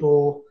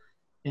 people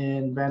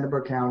in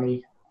Vanderbilt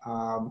County,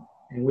 and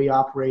we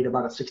operate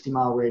about a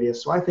 60-mile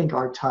radius. So I think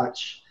our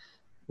touch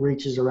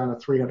reaches around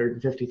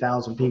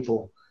 350,000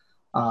 people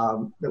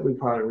that we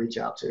probably reach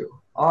out to.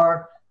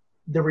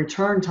 The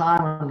return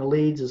time on the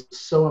leads is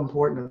so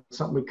important. It's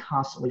something we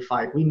constantly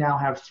fight. We now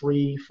have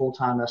 3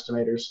 full-time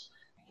estimators.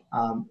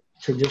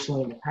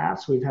 Traditionally in the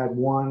past, we've had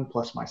 1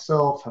 plus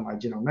myself and my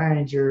general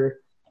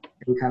manager.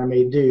 We kind of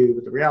made do,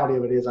 but the reality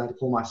of it is I had to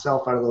pull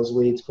myself out of those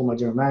leads, pull my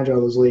general manager out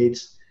of those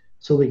leads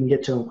so we can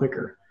get to them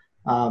quicker.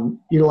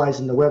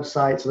 Utilizing the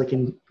website so they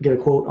can get a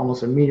quote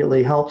almost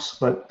immediately helps,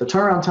 but the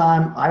turnaround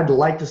time, I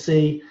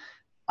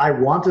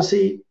want to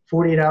see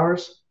 48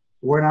 hours.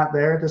 We're not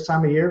there at this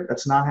time of year.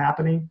 That's not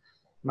happening.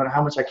 No matter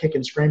how much I kick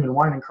and scream and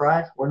whine and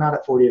cry, we're not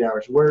at 48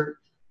 hours. We're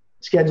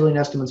scheduling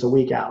estimates a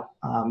week out.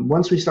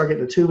 Once we start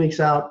getting to 2 weeks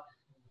out,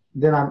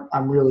 then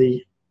I'm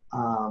really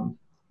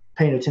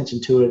paying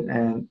attention to it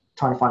and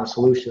trying to find a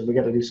solution. We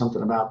got to do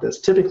something about this.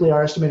 Typically,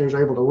 our estimators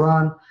are able to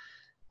run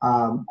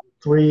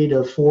 3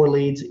 to 4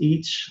 leads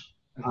each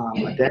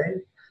a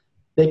day.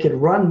 They could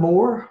run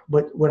more,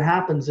 but what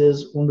happens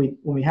is when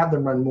we have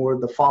them run more,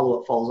 the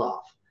follow-up falls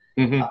off.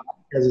 Mm-hmm.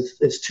 Because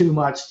it's too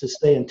much to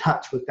stay in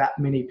touch with that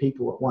many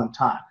people at one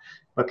time.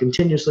 But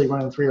continuously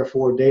running 3 or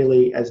 4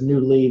 daily as new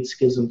leads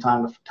gives them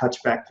time to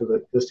touch back to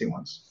the existing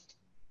ones.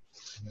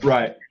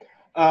 Right.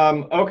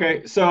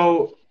 Okay.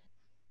 So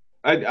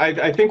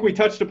I think we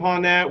touched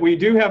upon that. We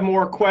do have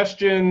more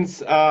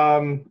questions.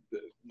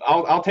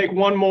 I'll take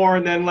one more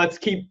and then let's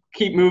keep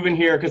moving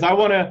here because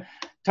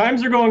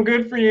times are going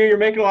good for you. You're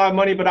making a lot of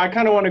money, but I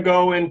kind of want to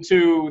go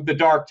into the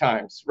dark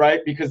times, right?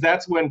 Because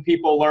that's when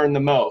people learn the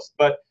most.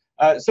 But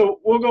so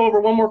we'll go over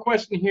one more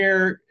question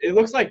here. It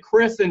looks like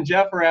Chris and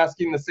Jeff are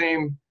asking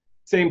the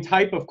same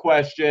type of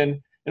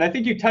question. And I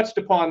think you touched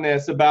upon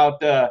this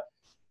about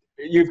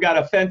you've got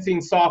a fencing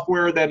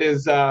software that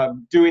is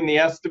doing the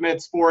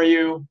estimates for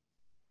you,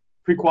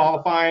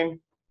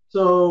 pre-qualifying.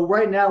 So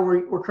right now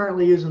we're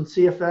currently using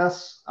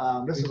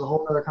CFS. This is a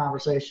whole other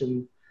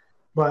conversation,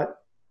 but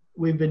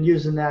we've been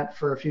using that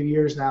for a few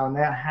years now, and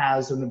that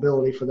has an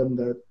ability for them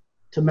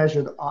to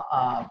measure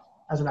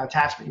as an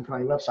attachment you put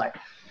on your website.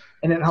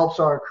 And it helps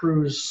our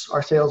crews,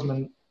 our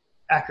salesmen,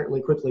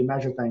 accurately, quickly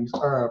measure things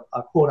or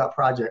quote out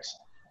projects.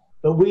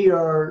 But we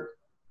are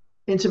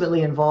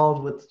intimately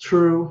involved with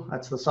True.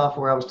 That's the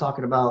software I was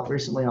talking about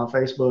recently on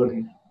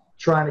Facebook,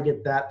 trying to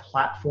get that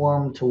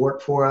platform to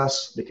work for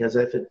us because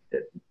if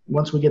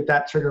once we get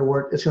that trigger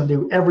work, it's going to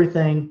do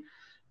everything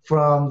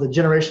from the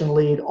generation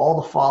lead, all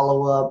the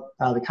follow-up,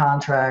 the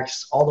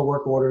contracts, all the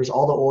work orders,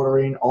 all the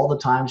ordering, all the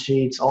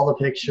timesheets, all the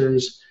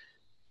pictures,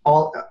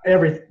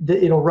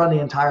 it'll run the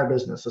entire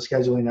business, the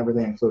scheduling,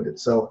 everything included.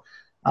 So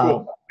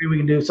Cool. Maybe we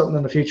can do something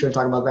in the future and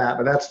talk about that,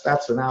 but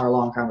that's an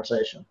hour-long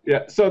conversation.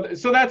 Yeah, so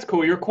that's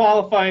cool. You're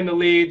qualifying the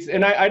leads,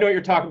 and I know what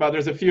you're talking about.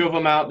 There's a few of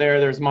them out there.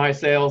 There's My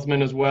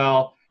Salesman as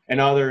well, and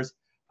others.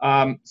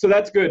 So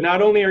that's good.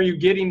 Not only are you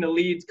getting the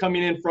leads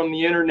coming in from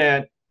the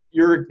internet,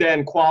 you're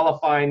then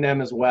qualifying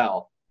them as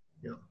well.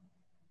 Yeah.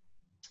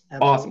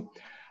 Awesome.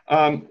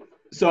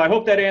 So I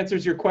hope that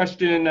answers your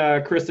question,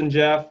 Chris and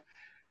Jeff.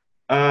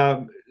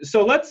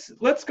 So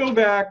let's go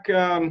back.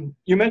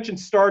 You mentioned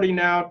starting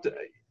out.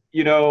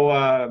 You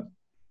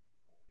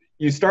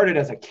started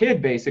as a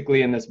kid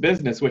basically in this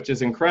business, which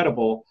is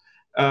incredible.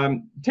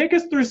 Take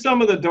us through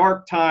some of the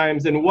dark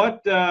times and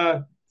what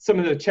some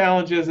of the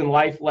challenges and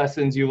life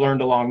lessons you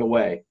learned along the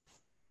way.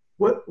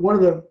 One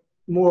of the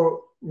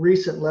more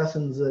recent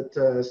lessons that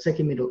has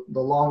taken me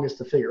the longest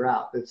to figure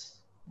out, that's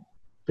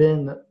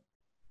been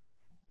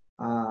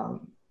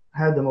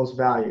had the most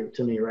value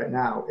to me right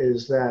now,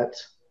 is that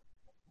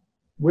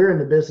we're in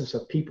the business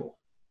of people.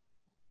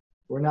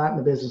 We're not in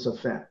the business of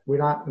fence. We're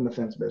not in the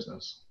fence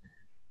business.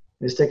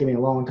 It's taken me a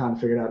long time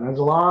to figure it out. And there's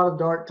a lot of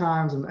dark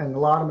times and a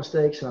lot of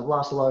mistakes, and I've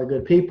lost a lot of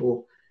good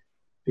people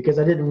because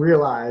I didn't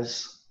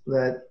realize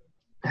that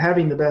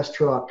having the best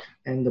truck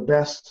and the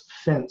best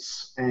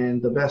fence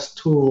and the best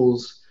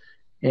tools,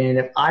 and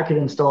if I could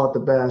install it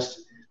the best,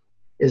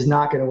 is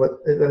not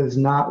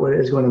what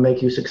is going to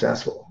make you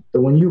successful.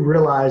 But when you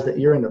realize that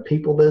you're in the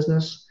people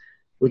business,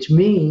 which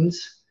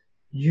means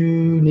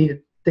you need to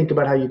think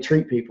about how you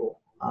treat people.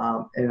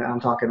 And I'm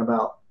talking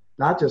about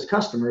not just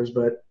customers,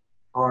 but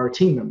our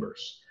team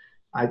members.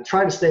 I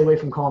try to stay away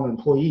from calling them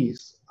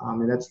employees.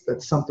 And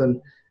that's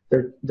something,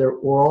 we're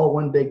all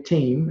one big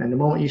team. And the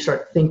moment you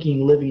start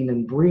thinking, living,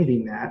 and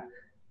breathing that,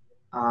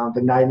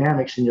 the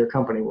dynamics in your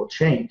company will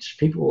change.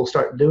 People will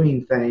start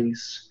doing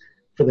things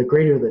for the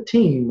greater the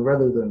team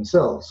rather than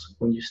themselves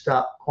when you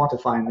stop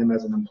quantifying them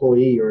as an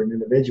employee or an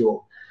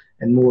individual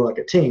and more like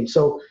a team.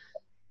 So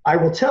I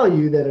will tell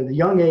you that at a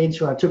young age,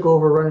 when I took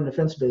over running the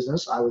fence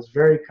business, I was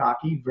very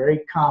cocky, very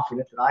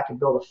confident that I could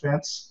build a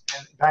fence.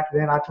 And back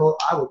then I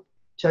would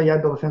tell you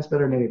I'd build a fence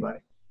better than anybody.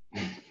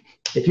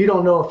 If you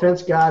don't know a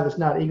fence guy that's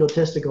not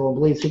egotistical and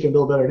believes he can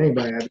build better than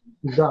anybody,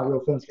 he's not a real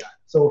fence guy.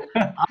 So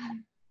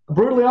I'm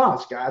brutally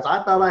honest, guys.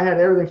 I thought I had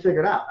everything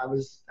figured out. I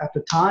was, at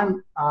the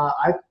time,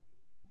 I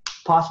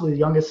possibly the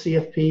youngest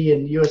CFP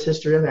in U.S.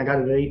 history. I think I got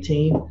it at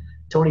 18.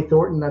 Tony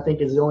Thornton, I think,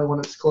 is the only one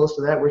that's close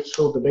to that. We're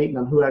still debating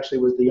on who actually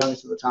was the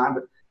youngest at the time,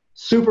 but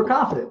super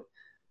confident.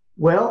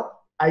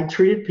 Well, I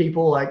treated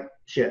people like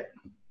shit.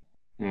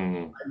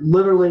 I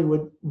literally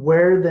would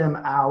wear them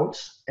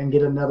out and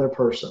get another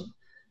person.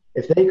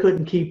 If they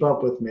couldn't keep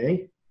up with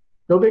me,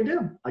 no big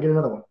deal. I get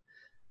another one.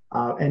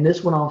 And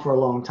this went on for a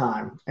long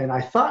time. And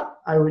I thought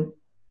I was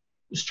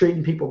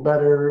treating people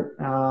better,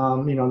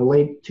 in the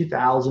late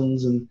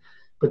 2000s.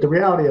 But the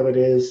reality of it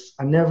is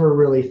I never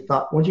really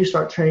thought, once you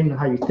start training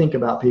how you think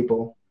about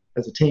people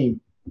as a team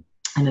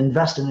and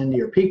investing into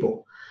your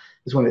people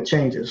is when it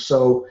changes.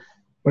 So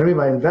what I mean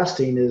by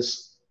investing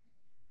is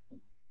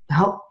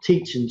help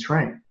teach and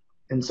train.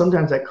 And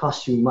sometimes that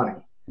costs you money,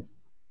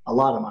 a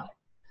lot of money.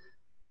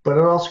 But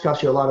it also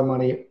costs you a lot of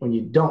money when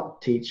you don't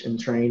teach and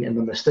train and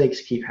the mistakes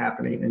keep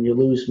happening and you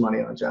lose money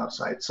on a job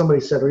site.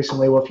 Somebody said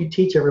recently, well, if you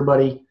teach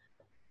everybody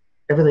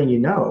everything you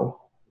know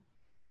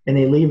and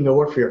they leave and go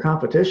work for your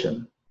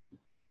competition,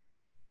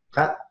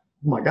 oh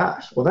my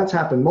gosh, well, that's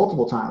happened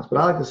multiple times. But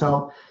I like to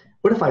tell,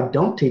 what if I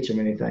don't teach them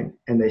anything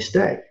and they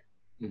stay?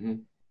 Mm-hmm.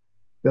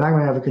 Then I'm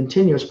going to have a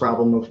continuous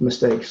problem of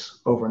mistakes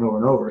over and over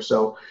and over.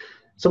 So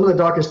some of the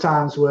darkest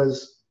times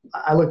was,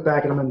 I look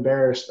back and I'm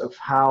embarrassed of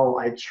how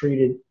I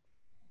treated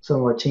some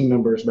of our team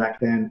members back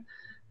then,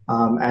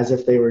 as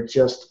if they were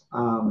just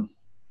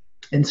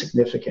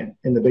insignificant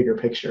in the bigger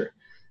picture.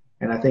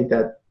 And I think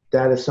that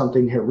is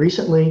something here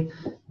recently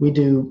we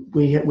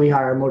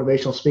hire a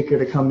motivational speaker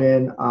to come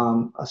in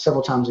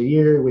several times a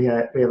year. We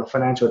have a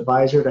financial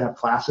advisor to have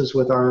classes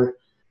with our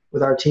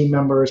team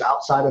members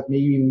outside of me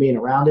even being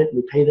around it.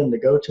 We pay them to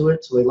go to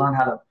it so they learn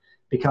how to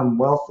become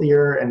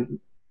wealthier and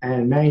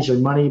manage their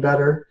money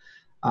better.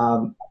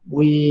 This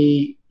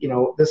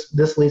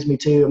leads me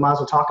to, I might as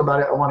well talk about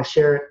it. I want to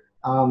share it.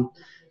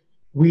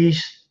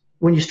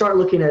 When you start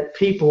looking at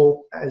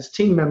people as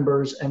team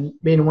members and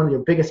being one of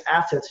your biggest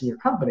assets in your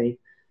company,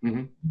 mm-hmm.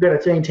 You've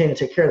got to maintain and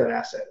take care of that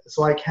asset. It's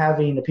like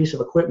having a piece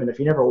of equipment. If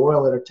you never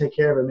oil it or take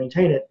care of it and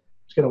maintain it,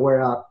 it's going to wear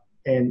out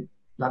and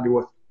not be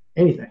worth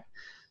anything.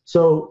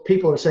 So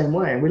people are the same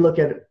way. And we look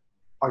at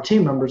our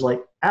team members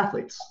like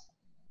athletes.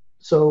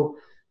 So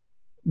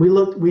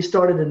we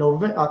started in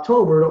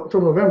October,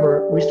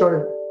 November, we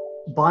started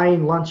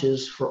buying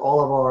lunches for all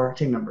of our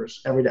team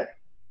members every day.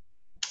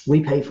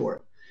 We pay for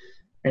it.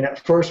 And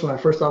at first, when I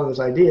first thought of this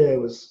idea, it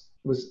was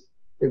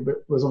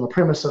on the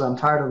premise that I'm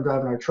tired of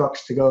driving our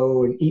trucks to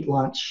go and eat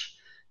lunch,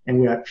 and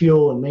we got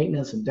fuel and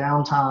maintenance and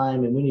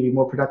downtime, and we need to be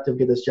more productive,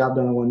 get this job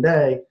done in one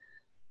day.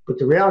 But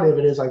the reality of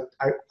it is I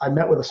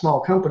met with a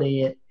small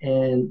company,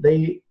 and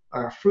they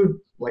are a food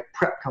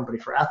prep company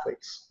for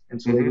athletes.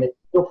 And so mm-hmm. they make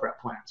meal prep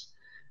plans.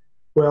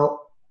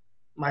 Well,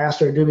 I asked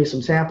her to do me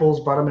some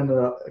samples, brought them into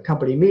a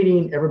company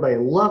meeting. Everybody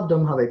loved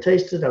them, how they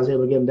tasted. I was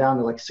able to get them down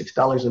to like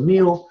 $6 a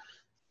meal.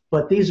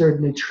 But these are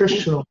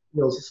nutritional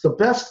meals. It's the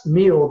best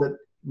meal that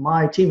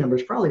my team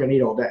members probably going to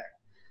eat all day.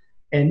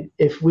 And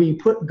if we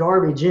put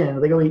garbage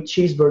in, they go eat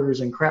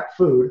cheeseburgers and crap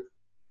food,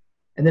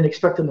 and then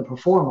expect them to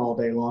perform all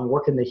day long,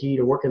 work in the heat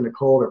or work in the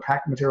cold or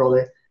pack material all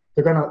day,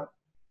 they're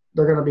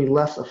gonna be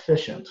less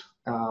efficient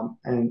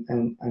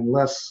and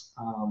less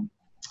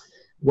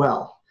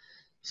well.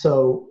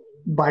 So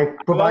by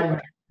providing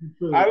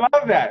food, I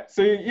love that.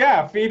 So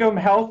yeah, feed them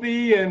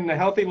healthy and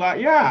healthy life.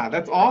 Yeah,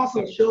 that's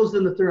awesome. It shows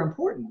them that they're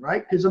important,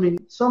 right? Because I mean,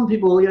 some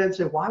people look at it and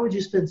say, "Why would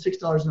you spend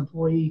 $6 an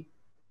employee,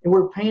 and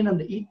we're paying them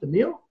to eat the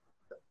meal?"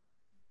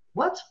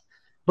 What?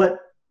 But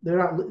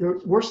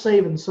we're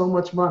saving so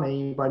much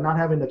money by not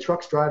having the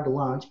trucks drive to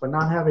lunch, by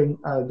not having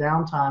a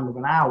downtime of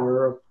an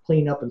hour of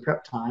cleanup and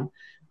prep time.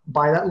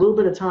 By that little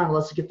bit of time,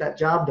 let's get that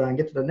job done,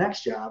 get to the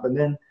next job, and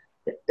then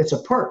it's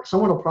a perk.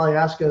 Someone will probably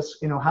ask us,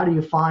 how do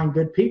you find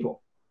good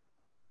people?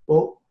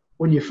 Well,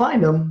 when you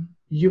find them,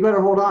 you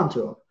better hold on to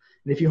them.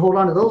 And if you hold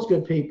on to those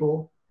good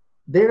people,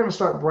 they're going to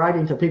start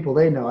bragging to people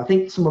they know. I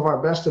think some of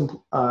our best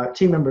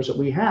team members that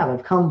we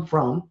have come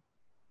from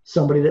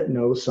somebody that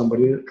knows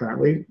somebody that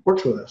currently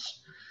works with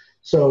us.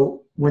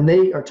 So when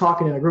they are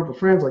talking in a group of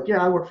friends, like,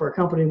 yeah, I work for a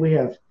company, we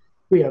have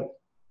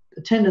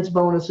attendance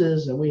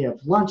bonuses, and we have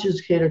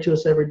lunches catered to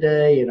us every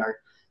day,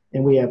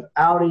 and we have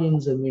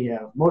outings, and we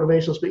have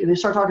motivational speakers. They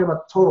start talking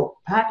about the total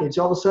package.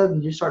 All of a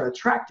sudden, you start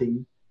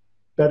attracting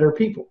better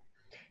people.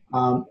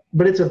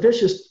 But it's a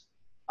vicious,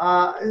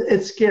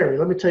 it's scary.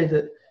 Let me tell you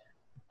that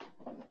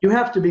you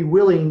have to be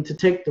willing to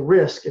take the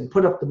risk and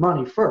put up the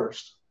money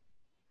first.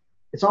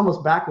 It's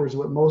almost backwards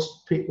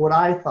what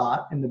I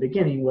thought in the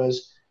beginning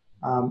was,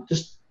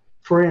 just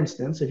for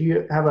instance, if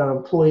you have an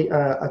employee,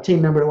 a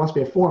team member that wants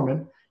to be a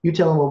foreman, you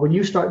tell them, well, when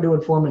you start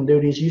doing foreman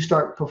duties, you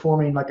start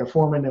performing like a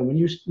foreman, and when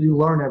you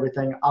learn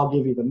everything, I'll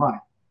give you the money.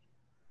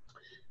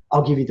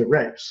 I'll give you the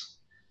raise.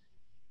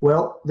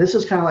 Well, this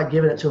is kind of like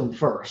giving it to them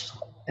first,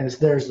 and it's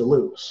theirs to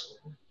lose.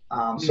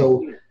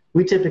 So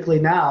we typically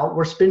now,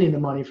 we're spending the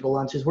money for the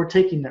lunches. We're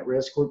taking that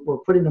risk. We're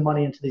putting the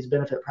money into these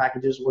benefit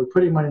packages. We're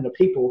putting money into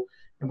people,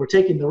 and we're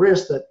taking the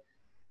risk that,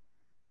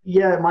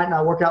 yeah, it might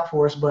not work out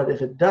for us, but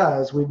if it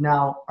does, we've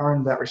now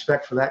earned that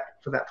respect for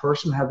that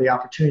person, have the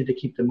opportunity to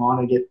keep them on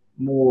and get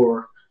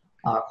more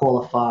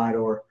qualified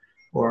or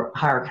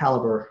higher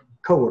caliber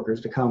coworkers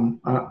to come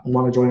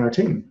want to join our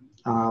team.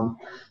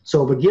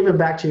 But giving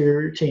back to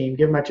your team,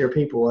 giving back to your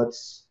people,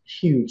 that's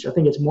huge. I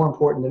think it's more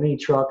important than any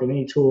truck and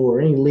any tool or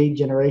any lead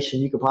generation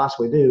you could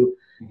possibly do,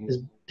 is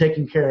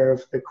taking care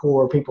of the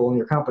core people in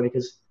your company,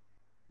 because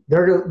they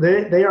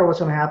are what's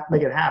going to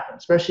make it happen.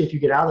 Especially if you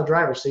get out of the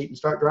driver's seat and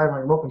start driving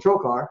a remote control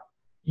car,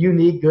 you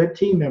need good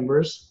team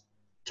members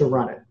to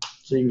run it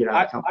so you can get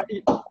out of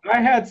the company. I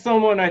had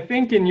someone, I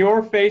think in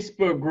your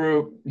Facebook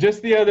group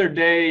just the other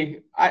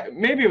day,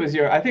 maybe it was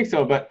I think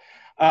so, but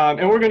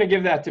and we're going to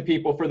give that to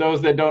people for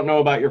those that don't know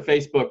about your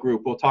Facebook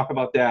group. We'll talk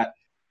about that.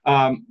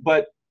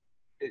 But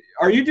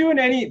are you doing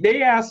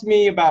they asked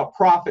me about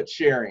profit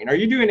sharing. Are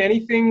you doing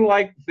anything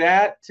like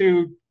that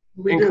to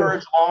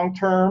encourage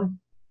long-term?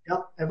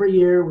 Yep. Every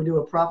year we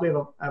do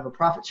I have a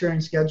profit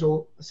sharing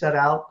schedule set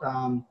out.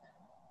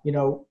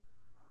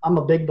 I'm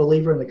a big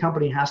believer in the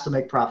company has to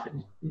make profit.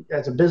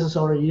 As a business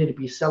owner, you need to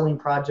be selling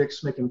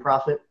projects, making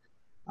profit,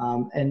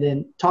 and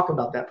then talk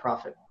about that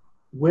profit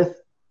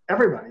with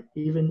everybody,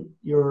 even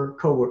your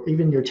coworker,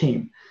 even your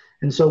team.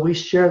 And so we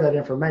share that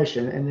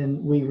information, and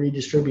then we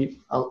redistribute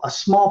a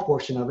small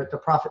portion of it to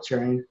profit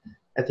sharing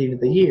at the end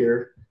of the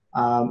year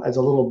as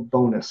a little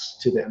bonus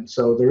to them.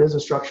 So there is a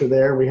structure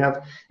there.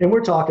 And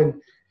we're talking,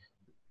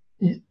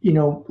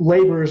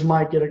 laborers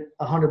might get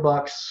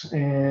 $100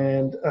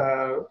 and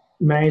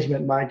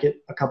management might get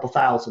a couple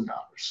 $1,000,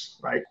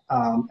 right?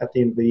 At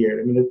the end of the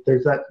year. I mean,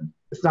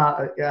 it's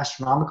not an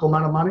astronomical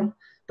amount of money,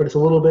 but it's a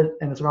little bit,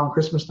 and it's around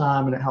Christmas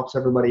time, and it helps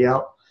everybody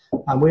out.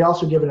 We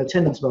also give an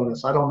attendance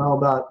bonus. I don't know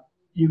about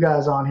you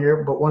guys on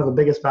here, but one of the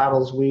biggest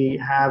battles we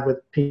have with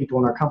people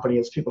in our company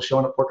is people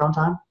showing up work on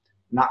time,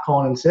 not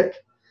calling in sick,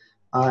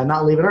 and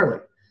not leaving early.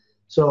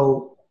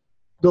 So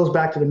it goes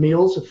back to the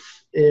meals.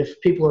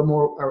 If people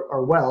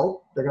are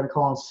well, they're going to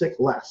call in sick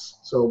less.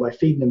 So by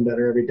feeding them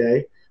better every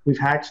day,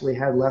 we've actually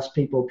had less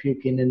people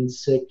puking in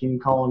sick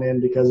and calling in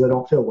because they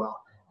don't feel well,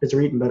 because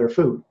they're eating better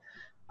food.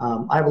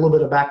 I have a little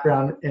bit of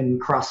background in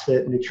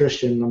CrossFit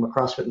nutrition. I'm a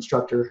CrossFit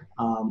instructor,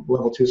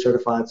 level 2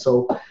 certified.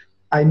 So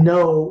I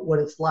know what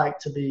it's like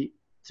to be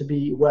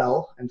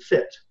well and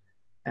fit.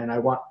 And I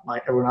want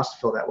everyone else to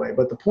feel that way.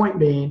 But the point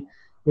being,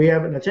 we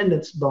have an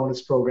attendance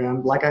bonus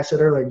program. Like I said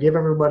earlier,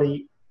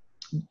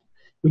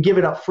 we give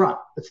it up front.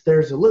 It's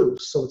theirs to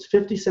lose. So it's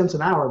 50 cents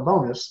an hour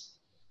bonus.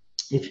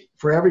 If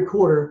for every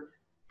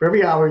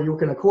hour you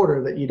work in a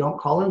quarter that you don't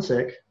call in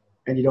sick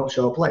and you don't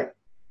show up late,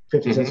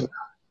 50 cents an hour.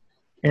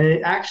 And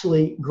it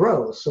actually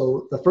grows.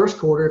 So the first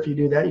quarter, if you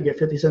do that, you get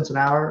 50 cents an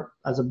hour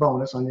as a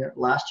bonus on your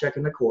last check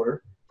in the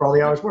quarter for all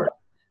the hours worked.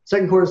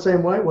 Second quarter, the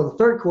same way. Well, the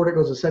third quarter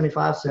goes to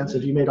 75 cents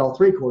if you made all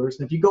 3 quarters.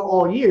 And if you go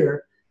all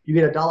year, you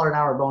get $1 an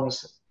hour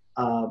bonus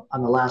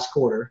on the last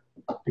quarter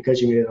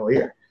because you made it all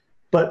year.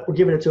 But we're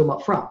giving it to them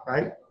up front,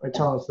 right? We're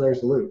telling us theirs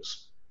to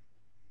lose.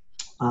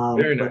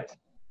 Very nice.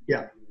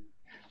 Yeah.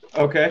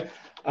 Okay.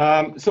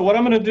 So what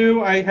I'm going to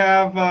do, I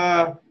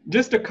have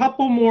just a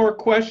couple more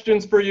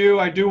questions for you.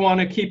 I do want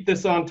to keep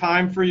this on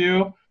time for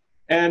you.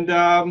 And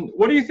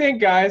what do you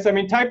think, guys? I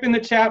mean, type in the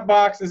chat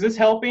box. Is this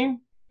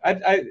helping?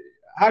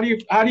 How do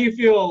you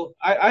feel?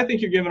 I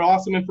think you're giving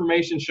awesome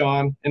information,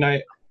 Shawn.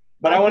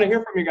 But I want to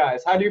hear from you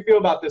guys. How do you feel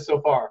about this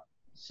so far?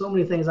 So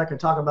many things I could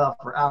talk about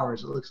for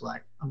hours. It looks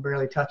like I'm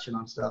barely touching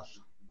on stuff.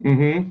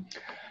 Mm-hmm.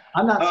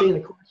 I'm not seeing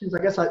the questions.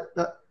 I guess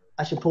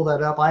I should pull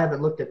that up. I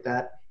haven't looked at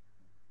that.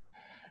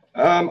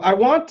 I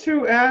want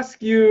to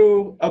ask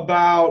you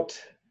about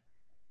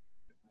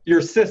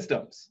your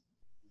systems,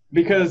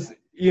 because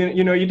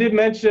you did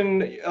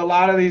mention a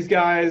lot of these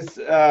guys.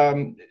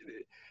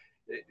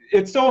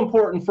 It's so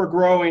important for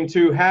growing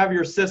to have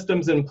your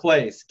systems in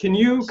place. Can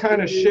you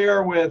kind of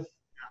share with?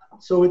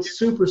 So it's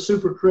super,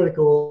 super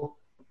critical.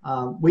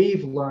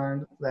 We've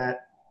learned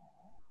that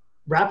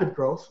rapid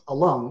growth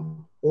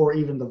alone, or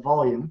even the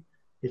volume,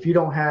 if you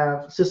don't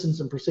have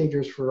systems and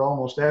procedures for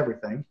almost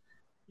everything,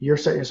 you're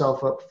setting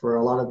yourself up for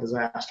a lot of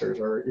disasters,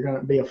 or you're going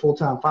to be a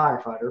full-time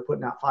firefighter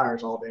putting out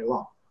fires all day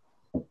long.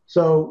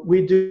 So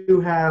we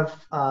do have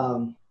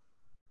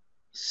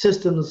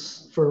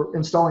systems for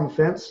installing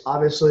fence.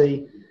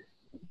 Obviously,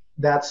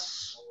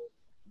 that's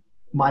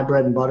my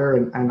bread and butter,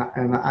 and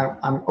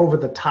I'm over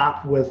the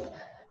top with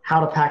how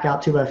to pack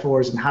out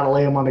 2x4s and how to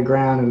lay them on the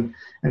ground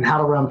and how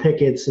to run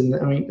pickets. And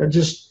I mean,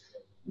 just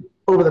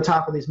over the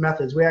top of these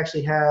methods. We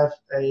actually have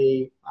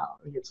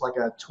it's like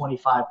a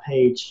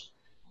 25-page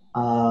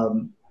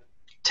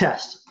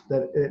test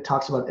that it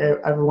talks about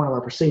every one of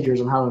our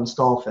procedures on how to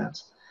install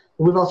fence.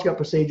 But we've also got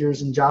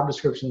procedures and job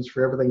descriptions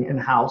for everything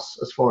in-house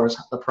as far as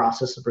the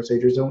process of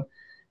procedures.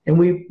 And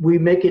we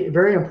make it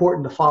very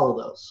important to follow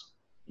those.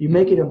 You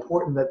make it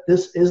important that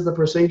this is the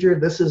procedure,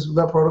 this is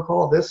the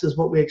protocol, this is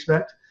what we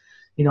expect.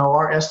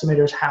 Our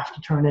estimators have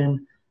to turn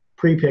in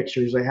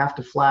pre-pictures. They have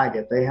to flag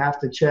it. They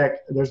have to check.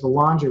 There's the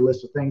laundry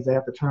list of things they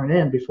have to turn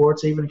in before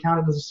it's even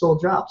counted as a sole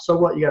job. So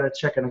what? You got to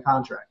check in a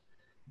contract.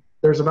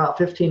 There's about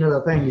 15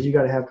 other things you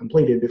got to have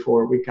completed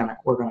before we're going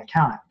to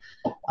count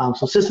it.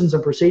 So systems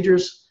and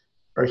procedures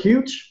are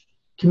huge.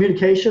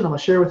 Communication. I'm going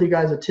to share with you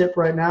guys a tip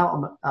right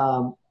now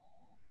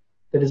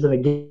that has been a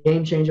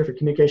game changer for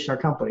communication in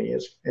our company.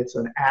 It's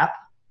an app.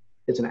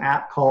 It's an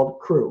app called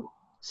Crew.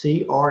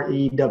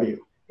 CREW.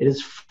 It is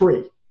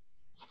free.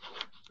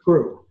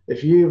 Crew.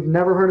 If you've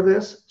never heard of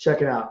this,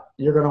 check it out.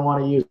 You're going to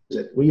want to use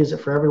it. We use it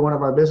for every one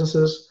of our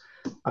businesses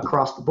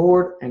across the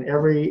board and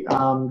every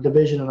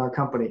division in our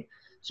company.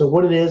 So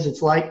what it is,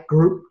 it's like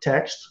group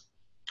text.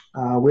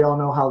 We all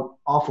know how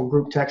awful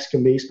group text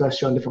can be,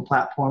 especially on different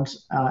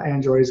platforms,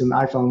 Androids and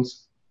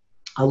iPhones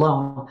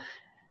alone.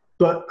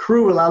 But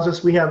Crew allows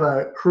us, we have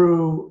a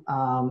Crew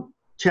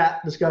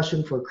chat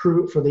discussion for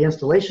the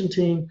installation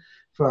team,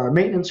 for our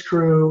maintenance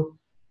crew.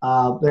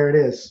 There it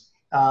is.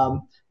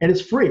 And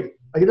it's free.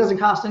 Like, it doesn't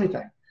cost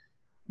anything.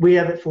 We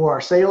have it for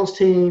our sales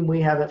team. We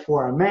have it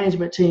for our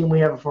management team. We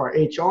have it for our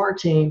HR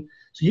team.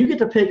 So you get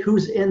to pick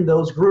who's in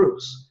those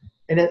groups.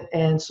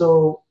 And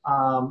so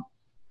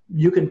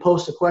you can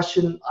post a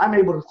question. I'm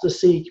able to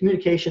see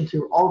communication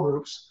through all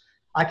groups.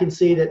 I can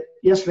see that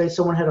yesterday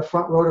someone had a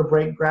front rotor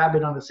brake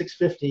grabbing on the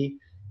 650,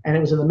 and it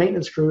was in the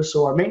maintenance crew.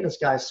 So our maintenance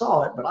guys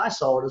saw it, but I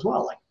saw it as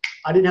well. Like,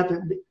 I didn't have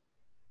to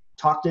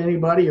talk to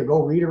anybody or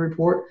go read a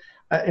report.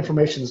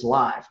 Information is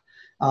live.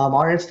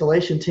 Our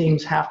installation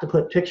teams have to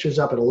put pictures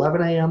up at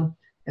 11 a.m.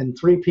 and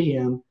 3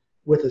 p.m.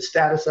 with a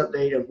status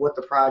update of what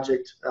the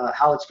project,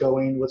 how it's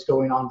going, what's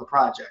going on with the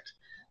project.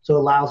 So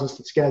it allows us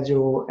to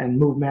schedule and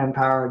move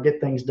manpower,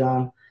 get things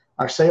done.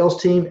 Our sales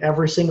team,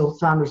 every single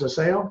time there's a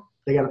sale,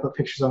 they got to put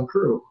pictures on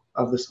Crew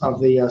of the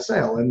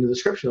sale and the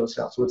description of the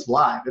sale. So it's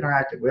live,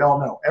 interactive. We all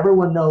know.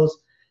 Everyone knows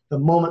the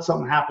moment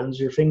something happens,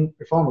 your phone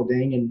will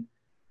ding, and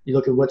you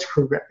look at which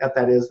crew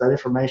that is. That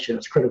information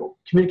is critical.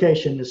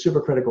 Communication is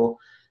super critical.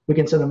 We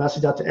can send a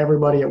message out to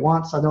everybody at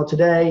once. I know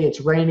today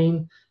it's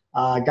raining.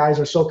 Guys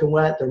are soaking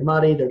wet. They're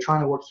muddy. They're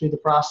trying to work through the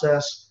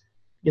process,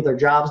 get their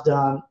jobs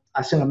done.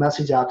 I sent a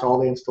message out to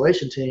all the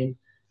installation team,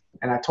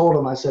 and I told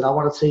them, I said, I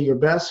want to see your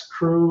best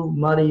crew,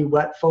 muddy,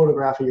 wet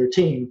photograph of your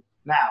team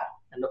now.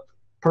 And the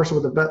person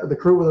with the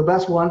crew with the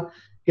best one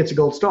gets a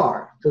gold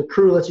star. The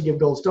crew lets you give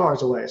gold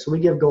stars away. So we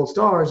give gold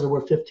stars that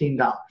were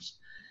 $15.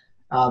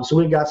 So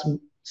we got some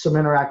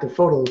interactive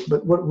photos.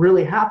 But what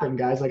really happened,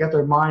 guys, I got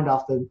their mind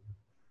off the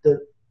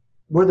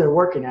where they're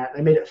working at.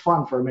 They made it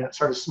fun for a minute,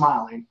 started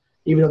smiling,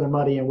 even though they're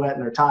muddy and wet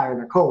and they're tired and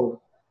they're cold.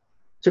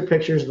 Took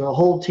pictures. The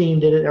whole team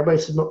did it. Everybody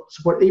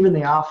support. Even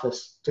the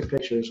office took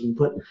pictures and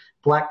put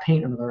black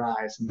paint under their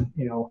eyes. And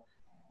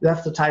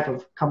that's the type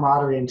of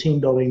camaraderie and team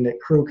building that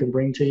Crew can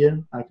bring to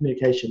you.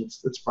 Communication,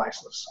 it's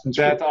priceless.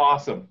 That's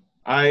awesome.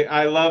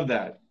 I love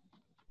that.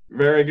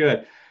 Very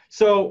good.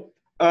 So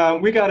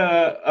we got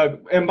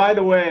and by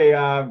the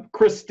way,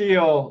 Chris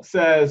Steele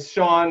says,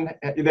 Shawn,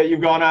 that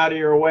you've gone out of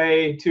your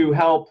way to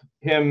help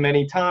him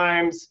many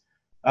times.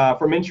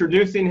 from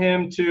introducing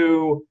him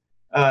to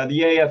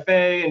the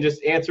AFA and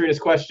just answering his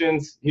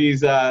questions.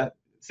 He's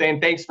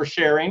saying thanks for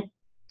sharing.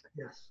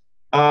 Yes.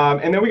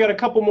 And then we got a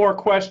couple more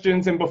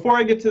questions. And before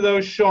I get to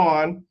those,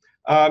 Shawn,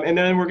 and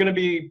then we're going to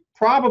be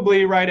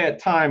probably right at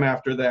time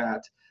after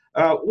that.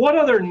 What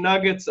other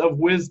nuggets of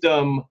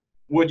wisdom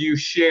would you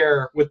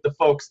share with the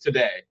folks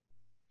today?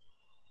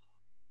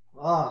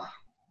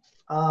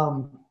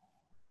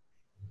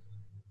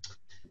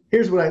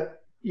 Here's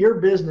your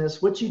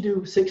business, what you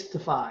do 6 to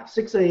 5,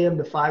 6 a.m.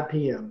 to 5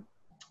 p.m.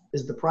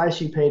 is the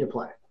price you pay to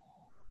play.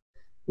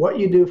 What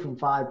you do from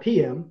 5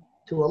 p.m.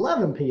 to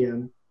 11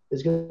 p.m.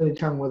 is going to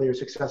determine whether you're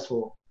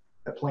successful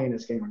at playing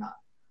this game or not.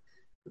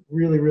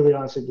 Really, really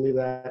honestly believe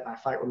that. I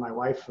fight with my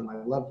wife and my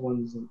loved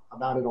ones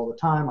about it all the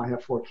time. I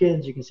have 4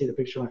 kids. You can see the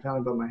picture of my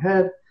family above my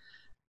head.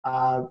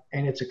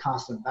 And it's a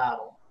constant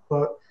battle.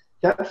 But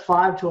that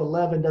 5 to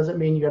 11 doesn't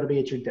mean you got to be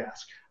at your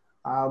desk.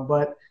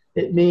 But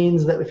it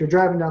means that if you're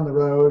driving down the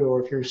road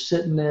or if you're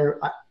sitting there,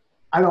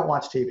 I don't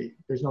watch TV.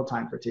 There's no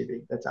time for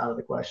TV. That's out of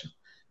the question.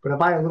 But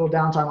if I have a little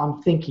downtime,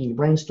 I'm thinking,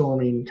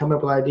 brainstorming, coming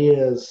up with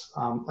ideas,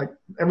 like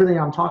everything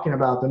I'm talking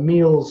about, the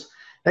meals,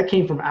 that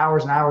came from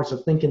hours and hours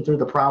of thinking through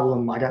the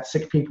problem. I got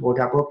sick people, I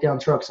got broke down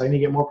trucks, I need to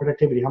get more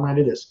productivity. How am I going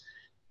to do this?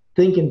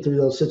 Thinking through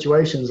those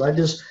situations.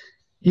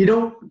 You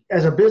don't,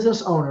 as a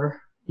business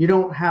owner, you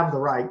don't have the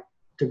right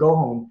to go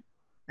home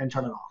and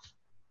turn it off.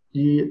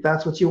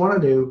 That's what you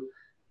want to do.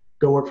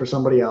 Go work for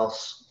somebody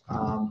else.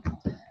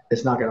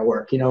 It's not going to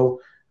work.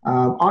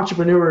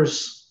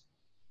 Entrepreneurs,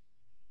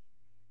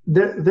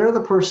 they're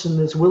the person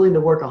that's willing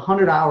to work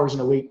 100 hours in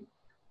a week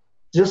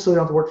just so they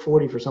don't have to work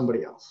 40 for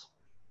somebody else.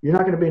 You're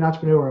not going to be an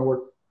entrepreneur and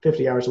work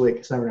 50 hours a week.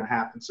 It's never going to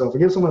happen. So if I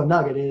give someone a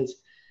nugget,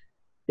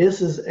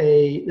 this is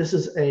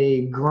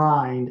a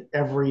grind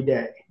every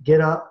day.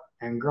 Get up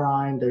and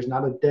grind. There's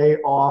not a day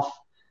off.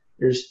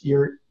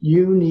 You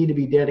need to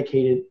be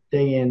dedicated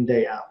day in,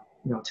 day out.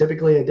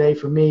 Typically a day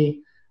for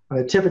me, on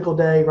a typical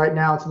day, right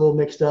now it's a little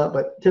mixed up,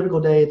 but typical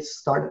day it's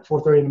starting at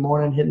 4:30 in the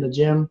morning, hitting the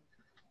gym,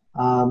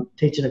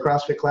 teaching a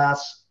CrossFit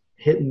class,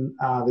 hitting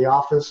the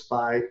office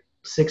by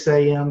 6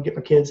 a.m., get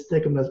my kids,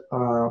 take them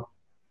to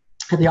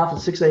at the office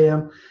at 6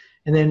 a.m.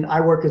 And then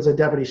I work as a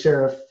deputy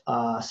sheriff,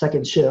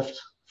 second shift,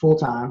 full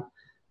time,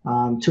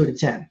 2 to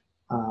 10,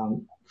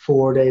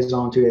 4 days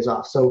on, 2 days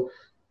off. So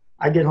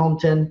I get home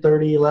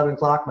 10:30, 11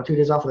 o'clock, my 2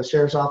 days off at the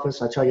sheriff's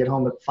office. I try to get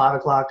home at 5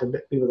 o'clock to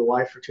be with the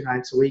wife for 2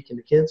 nights a week and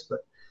the kids. But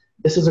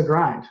this is a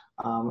grind.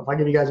 If I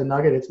give you guys a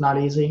nugget, it's not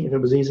easy. If it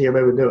was easy,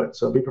 everybody would do it.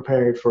 So be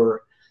prepared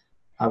for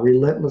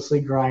relentlessly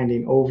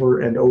grinding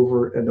over and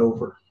over and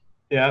over.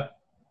 Yeah.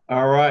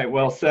 All right.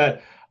 Well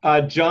said.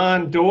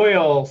 John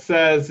Doyle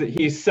says that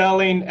he's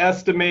selling,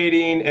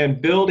 estimating,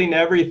 and building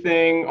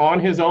everything on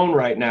his own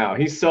right now.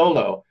 He's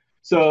solo.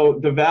 So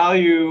the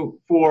value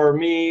for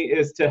me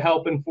is to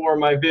help inform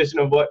my vision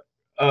of what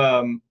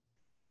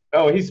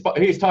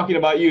he's talking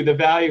about you. The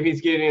value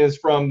he's getting is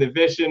from the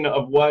vision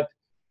of what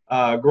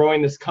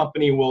growing this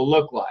company will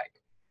look like.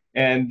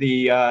 And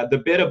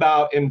the bit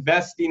about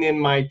investing in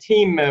my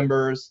team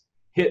members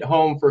hit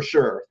home for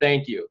sure.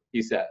 Thank you,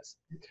 he says.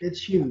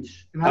 It's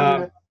huge. And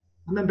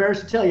I'm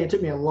embarrassed to tell you, it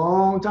took me a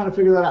long time to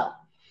figure that out.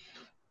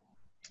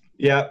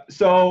 Yeah.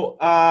 So,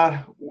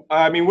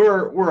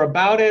 we're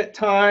about at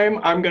time.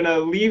 I'm going to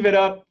leave it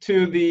up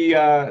to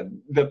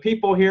the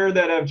people here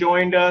that have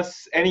joined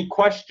us. Any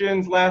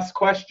questions, last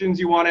questions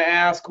you want to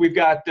ask? We've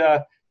got,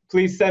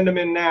 please send them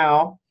in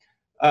now.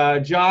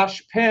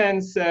 Josh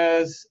Penn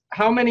says,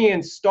 how many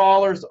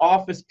installers,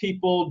 office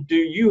people do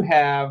you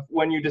have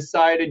when you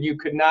decided you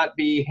could not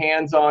be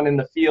hands-on in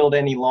the field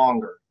any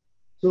longer?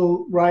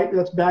 So, right,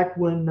 that's back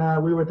when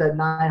we were at that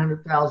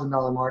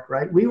 $900,000 mark,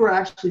 right? We were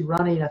actually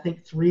running, I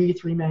think,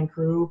 three-man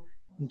crew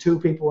and 2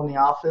 people in the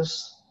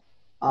office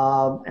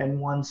and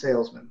 1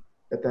 salesman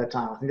at that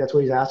time. I think that's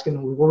what he's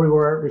asking, where we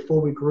were before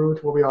we grew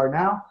to where we are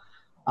now.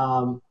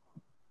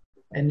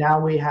 And now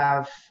we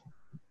have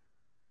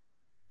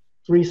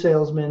 3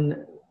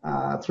 salesmen,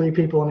 3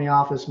 people in the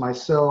office,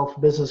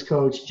 myself, business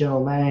coach,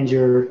 general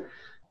manager.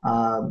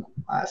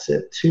 I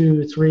said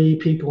 3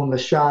 people in the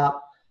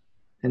shop.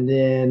 And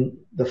then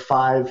the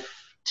 5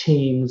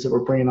 teams that we're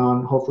bringing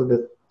on, hopefully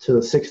to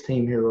the 6th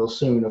team here real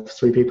soon of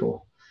 3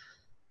 people.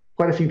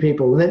 Quite a few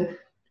people. And then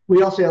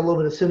we also have a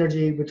little bit of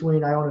synergy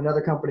between, I own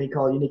another company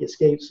called Unique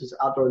Escapes, it's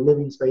outdoor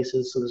living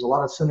spaces. So there's a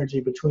lot of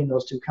synergy between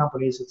those 2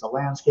 companies. It's a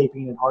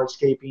landscaping and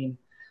hardscaping.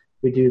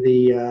 We do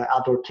the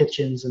outdoor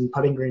kitchens and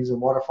putting greens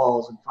and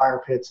waterfalls and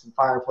fire pits and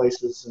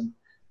fireplaces and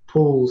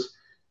pools.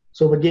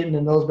 So we're getting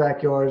in those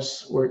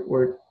backyards.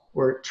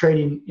 We're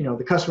trading,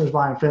 the customers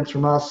buying fence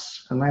from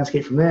us and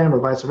landscape from them or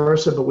vice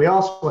versa. But we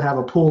also have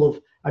a pool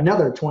of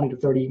another 20 to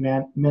 30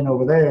 men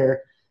over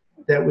there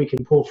that we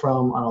can pull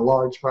from on a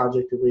large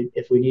project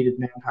if we needed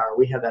manpower.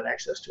 We have that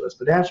access to us.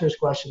 But to answer his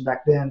question,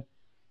 back then,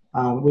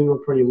 we were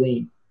pretty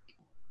lean.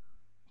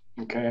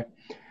 Okay.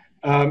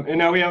 And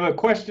now we have a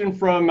question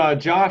from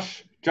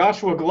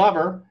Joshua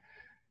Glover.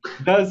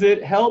 Does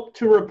it help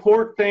to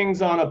report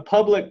things on a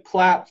public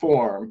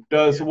platform?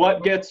 Does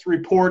what gets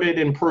reported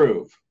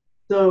improve?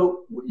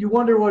 So you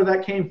wonder where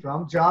that came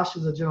from. Josh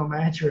is a general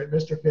manager at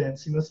Mr.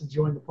 Fence. He must have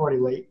joined the party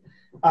late.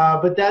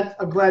 But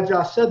I'm glad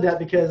Josh said that,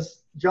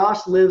 because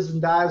Josh lives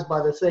and dies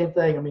by the same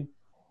thing. I mean,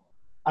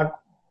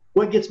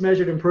 what gets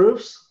measured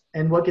improves,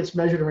 and what gets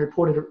measured and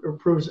reported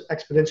improves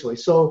exponentially.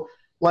 So,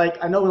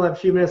 like, I know we'll have a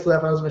few minutes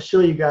left. I was going to show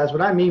you guys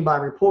what I mean by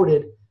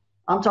reported.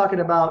 I'm talking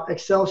about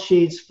Excel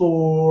sheets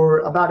for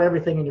about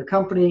everything in your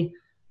company.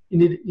 You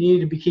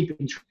need to be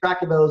keeping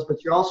track of those,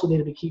 but you also need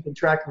to be keeping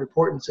track and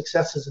reporting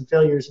successes and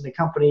failures in the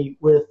company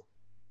with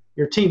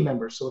your team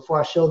members. So before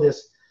I show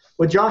this,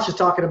 what Josh is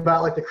talking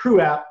about, like the crew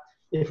app,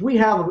 if we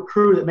have a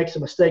crew that makes a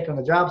mistake on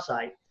the job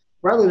site,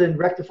 rather than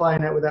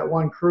rectifying that with that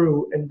one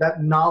crew and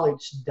that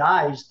knowledge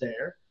dies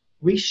there,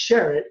 we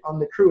share it on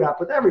the crew app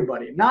with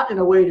everybody. Not in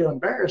a way to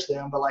embarrass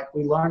them, but like,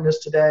 we learned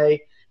this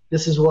today,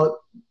 this is what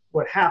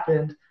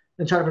happened,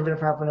 and try to prevent it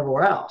from happening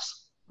everywhere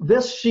else.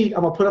 This sheet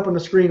I'm going to put up on the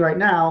screen right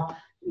now.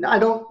 I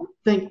don't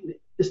think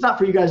it's not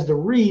for you guys to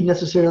read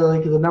necessarily,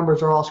 because the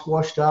numbers are all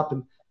squashed up.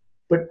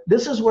 But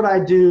this is what I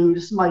do.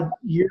 This is my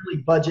yearly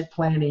budget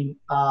planning,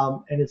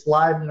 and it's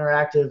live and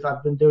interactive.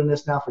 I've been doing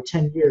this now for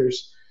 10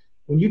 years.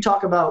 When you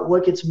talk about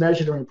what gets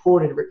measured and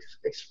reported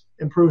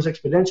improves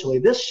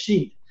exponentially, this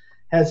sheet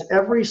has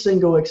every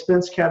single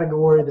expense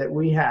category that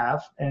we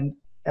have, and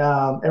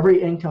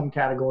every income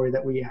category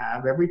that we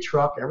have, every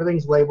truck,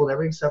 everything's labeled,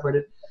 everything's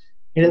separated.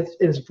 And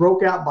it's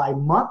broke out by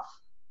month.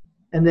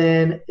 And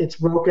then it's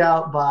broke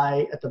out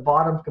by, at the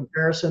bottom,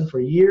 comparison for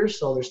years.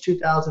 So there's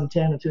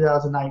 2010 and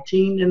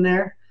 2019 in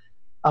there.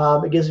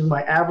 It gives me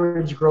my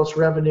average gross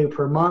revenue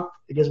per month.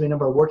 It gives me a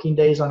number of working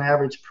days on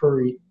average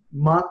per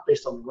month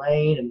based on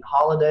rain and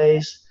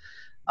holidays.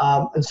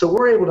 And so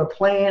we're able to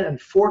plan and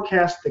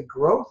forecast the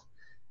growth.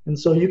 And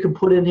so you can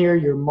put in here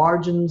your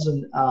margins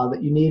and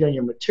that you need on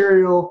your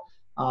material,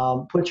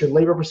 put your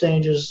labor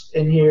percentages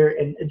in here,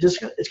 and it's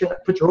going to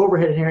put your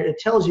overhead in here. It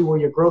tells you where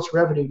your gross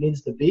revenue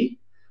needs to be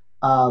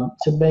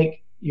to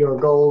make your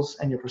goals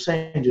and your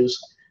percentages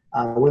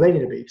where they need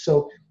to be.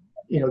 So,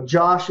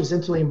 Josh is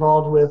intimately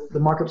involved with the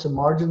markups and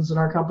margins in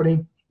our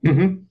company.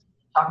 Mm-hmm.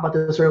 Talk about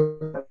this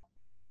earlier.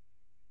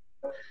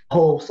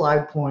 Whole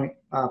slide point,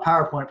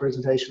 PowerPoint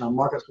presentation on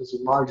markups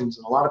versus margins,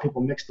 and a lot of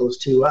people mix those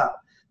two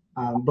up.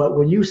 But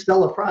when you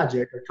sell a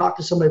project or talk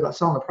to somebody about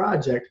selling a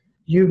project,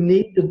 you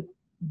need to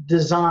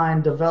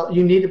design, develop,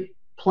 you need to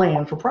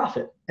plan for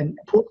profit. And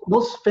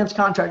most fence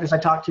contractors I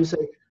talk to say,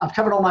 I've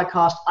covered all my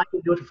costs, I can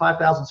do it for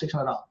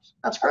 $5,600.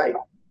 That's great.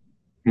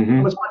 Mm-hmm.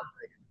 How much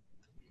money?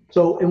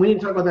 So, and we need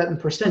to talk about that in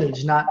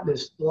percentage, not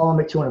this, well, I'll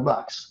make $200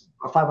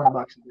 or $500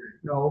 a year.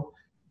 No,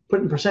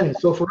 put in percentage.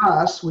 So for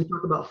us, we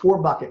talk about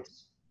 4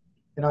 buckets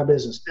in our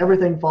business.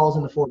 Everything falls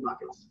into 4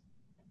 buckets,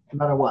 no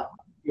matter what.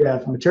 You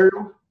have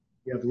material,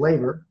 you have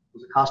labor,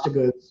 the cost of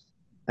goods,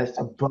 that's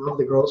above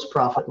the gross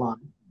profit line.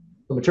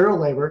 So material,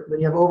 labor, then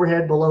you have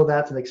overhead below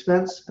that's an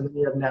expense, and then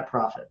you have net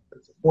profit.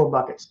 That's 4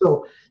 buckets.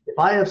 So if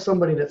I have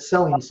somebody that's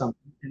selling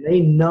something and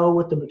they know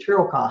what the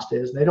material cost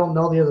is, and they don't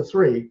know the other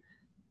 3,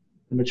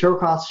 the material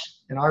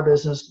costs in our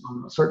business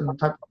on a certain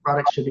type of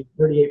product should be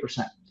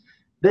 38%.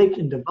 They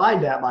can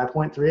divide that by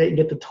 0.38 and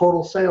get the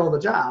total sale of the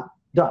job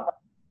done.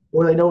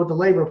 Or they know what the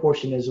labor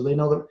portion is, or they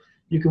know that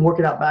you can work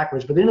it out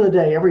backwards. But at the end of the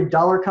day, every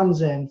dollar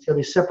comes in, it's going to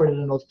be separated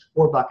in those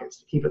 4 buckets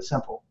to keep it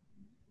simple.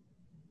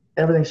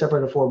 Everything's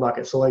separated in 4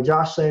 buckets. So like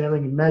Josh saying,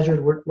 everything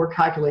measured, we're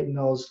calculating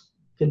those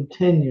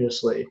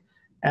continuously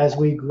as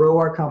we grow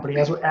our company.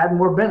 As we add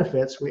more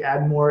benefits, we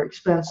add more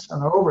expense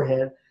on our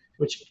overhead,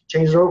 which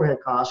changes our overhead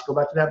costs. Go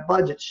back to that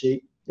budget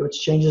sheet,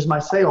 which changes my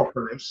sale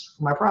price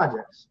for my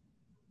projects.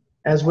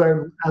 As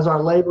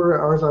our labor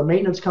or as our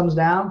maintenance comes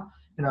down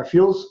and our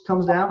fuels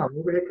comes down, our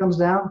overhead comes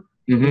down,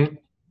 Mm-hmm.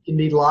 can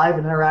be live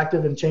and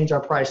interactive and change our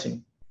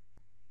pricing.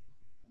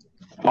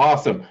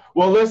 Awesome.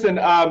 Well, listen,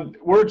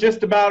 we're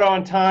just about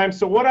on time.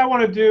 So what I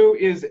want to do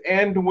is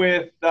end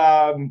with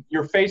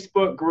your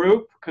Facebook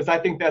group, because I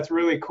think that's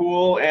really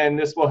cool and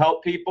this will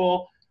help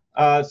people.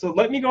 So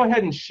let me go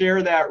ahead and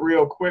share that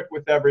real quick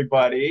with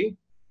everybody.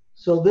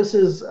 So this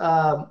is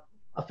a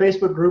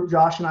Facebook group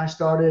Josh and I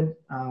started.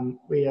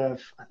 We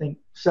have, I think,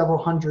 several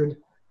hundred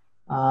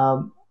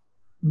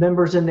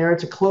members in there.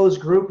 It's a closed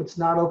group. It's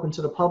not open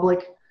to the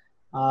public.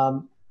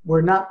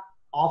 We're not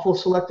awful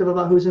selective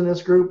about who's in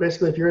this group.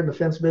 Basically, if you're in the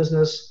fence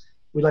business,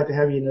 we'd like to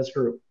have you in this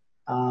group.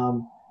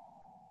 And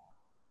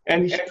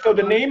so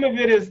the name of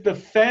it is the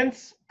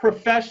Fence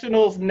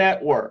Professionals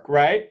Network,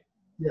 right?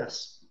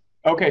 Yes.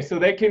 Okay, so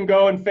they can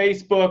go on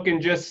Facebook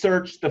and just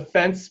search the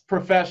Fence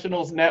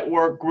Professionals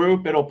Network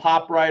group. It'll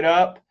pop right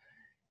up.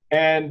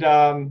 And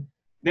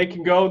they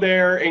can go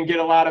there and get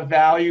a lot of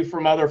value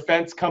from other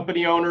fence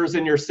company owners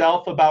and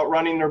yourself about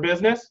running their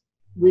business.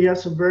 We have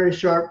some very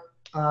sharp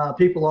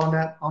people on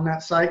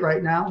that site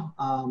right now.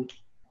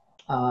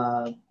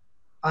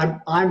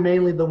 I'm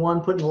mainly the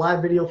one putting the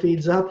live video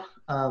feeds up,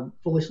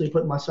 foolishly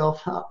putting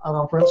myself out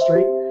on Front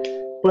Street.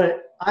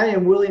 But I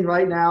am willing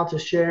right now to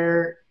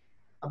share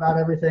about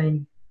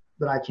everything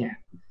that I can.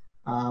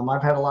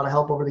 I've had a lot of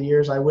help over the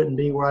years. I wouldn't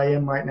be where I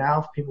am right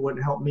now if people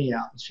wouldn't help me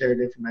out and share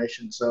the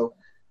information. So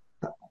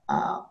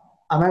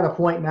I'm at a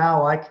point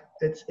now, like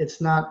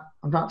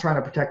I'm not trying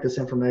to protect this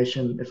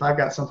information. If I've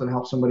got something to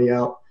help somebody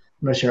out,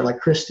 I'm going to share it. Like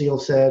Chris Steele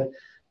said,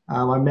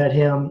 I met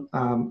him.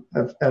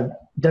 I've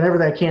done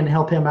everything I can to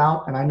help him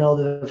out. And I know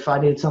that if I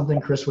needed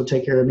something, Chris would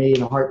take care of me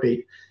in a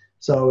heartbeat.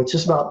 So it's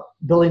just about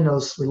building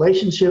those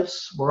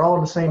relationships. We're all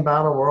in the same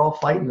battle. We're all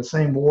fighting the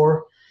same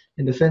war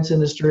in the defense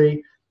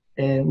industry.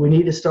 And we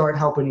need to start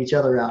helping each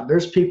other out.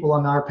 There's people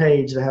on our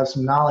page that have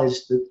some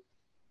knowledge that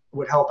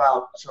would help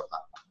out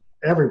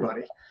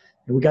everybody.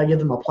 And we got to give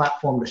them a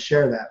platform to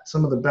share that.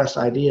 Some of the best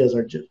ideas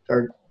are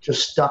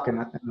just stuck in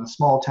a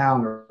small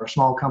town or a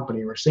small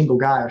company or a single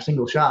guy or a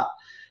single shop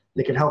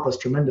that can help us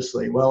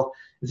tremendously. Well,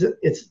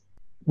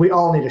 we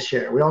all need to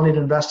share. We all need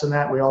to invest in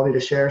that. We all need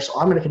to share. So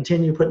I'm going to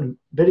continue putting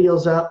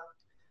videos up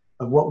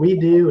of what we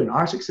do and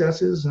our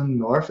successes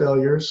and our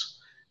failures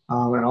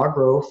and our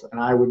growth. And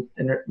I would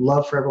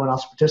love for everyone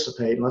else to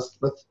participate. And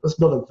let's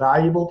build a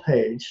valuable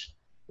page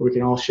where we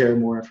can all share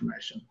more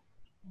information.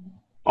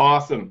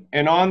 Awesome.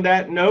 And on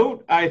that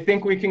note, I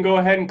think we can go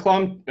ahead and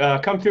come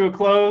to a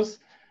close.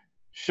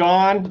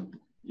 Shawn,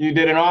 you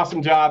did an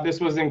awesome job. This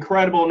was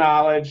incredible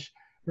knowledge.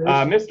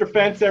 Mr.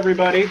 Fence,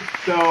 everybody.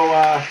 So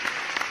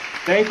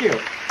thank you.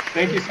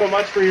 Thank you so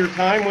much for your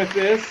time with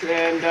this.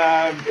 And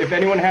if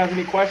anyone has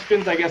any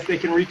questions, I guess they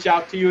can reach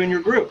out to you in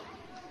your group.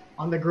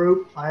 On the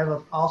group, I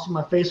have also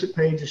my Facebook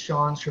page is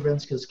Shawn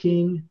Stravinska's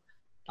King.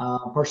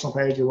 Personal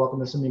page, you're welcome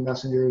to send me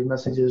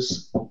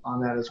messages on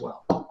that as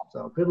well.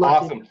 So good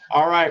luck. Awesome.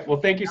 All right.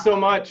 Well, thank you so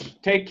much.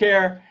 Take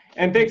care.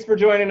 And thanks for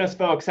joining us,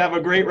 folks. Have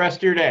a great rest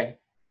of your day.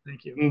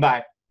 Thank you.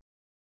 Bye.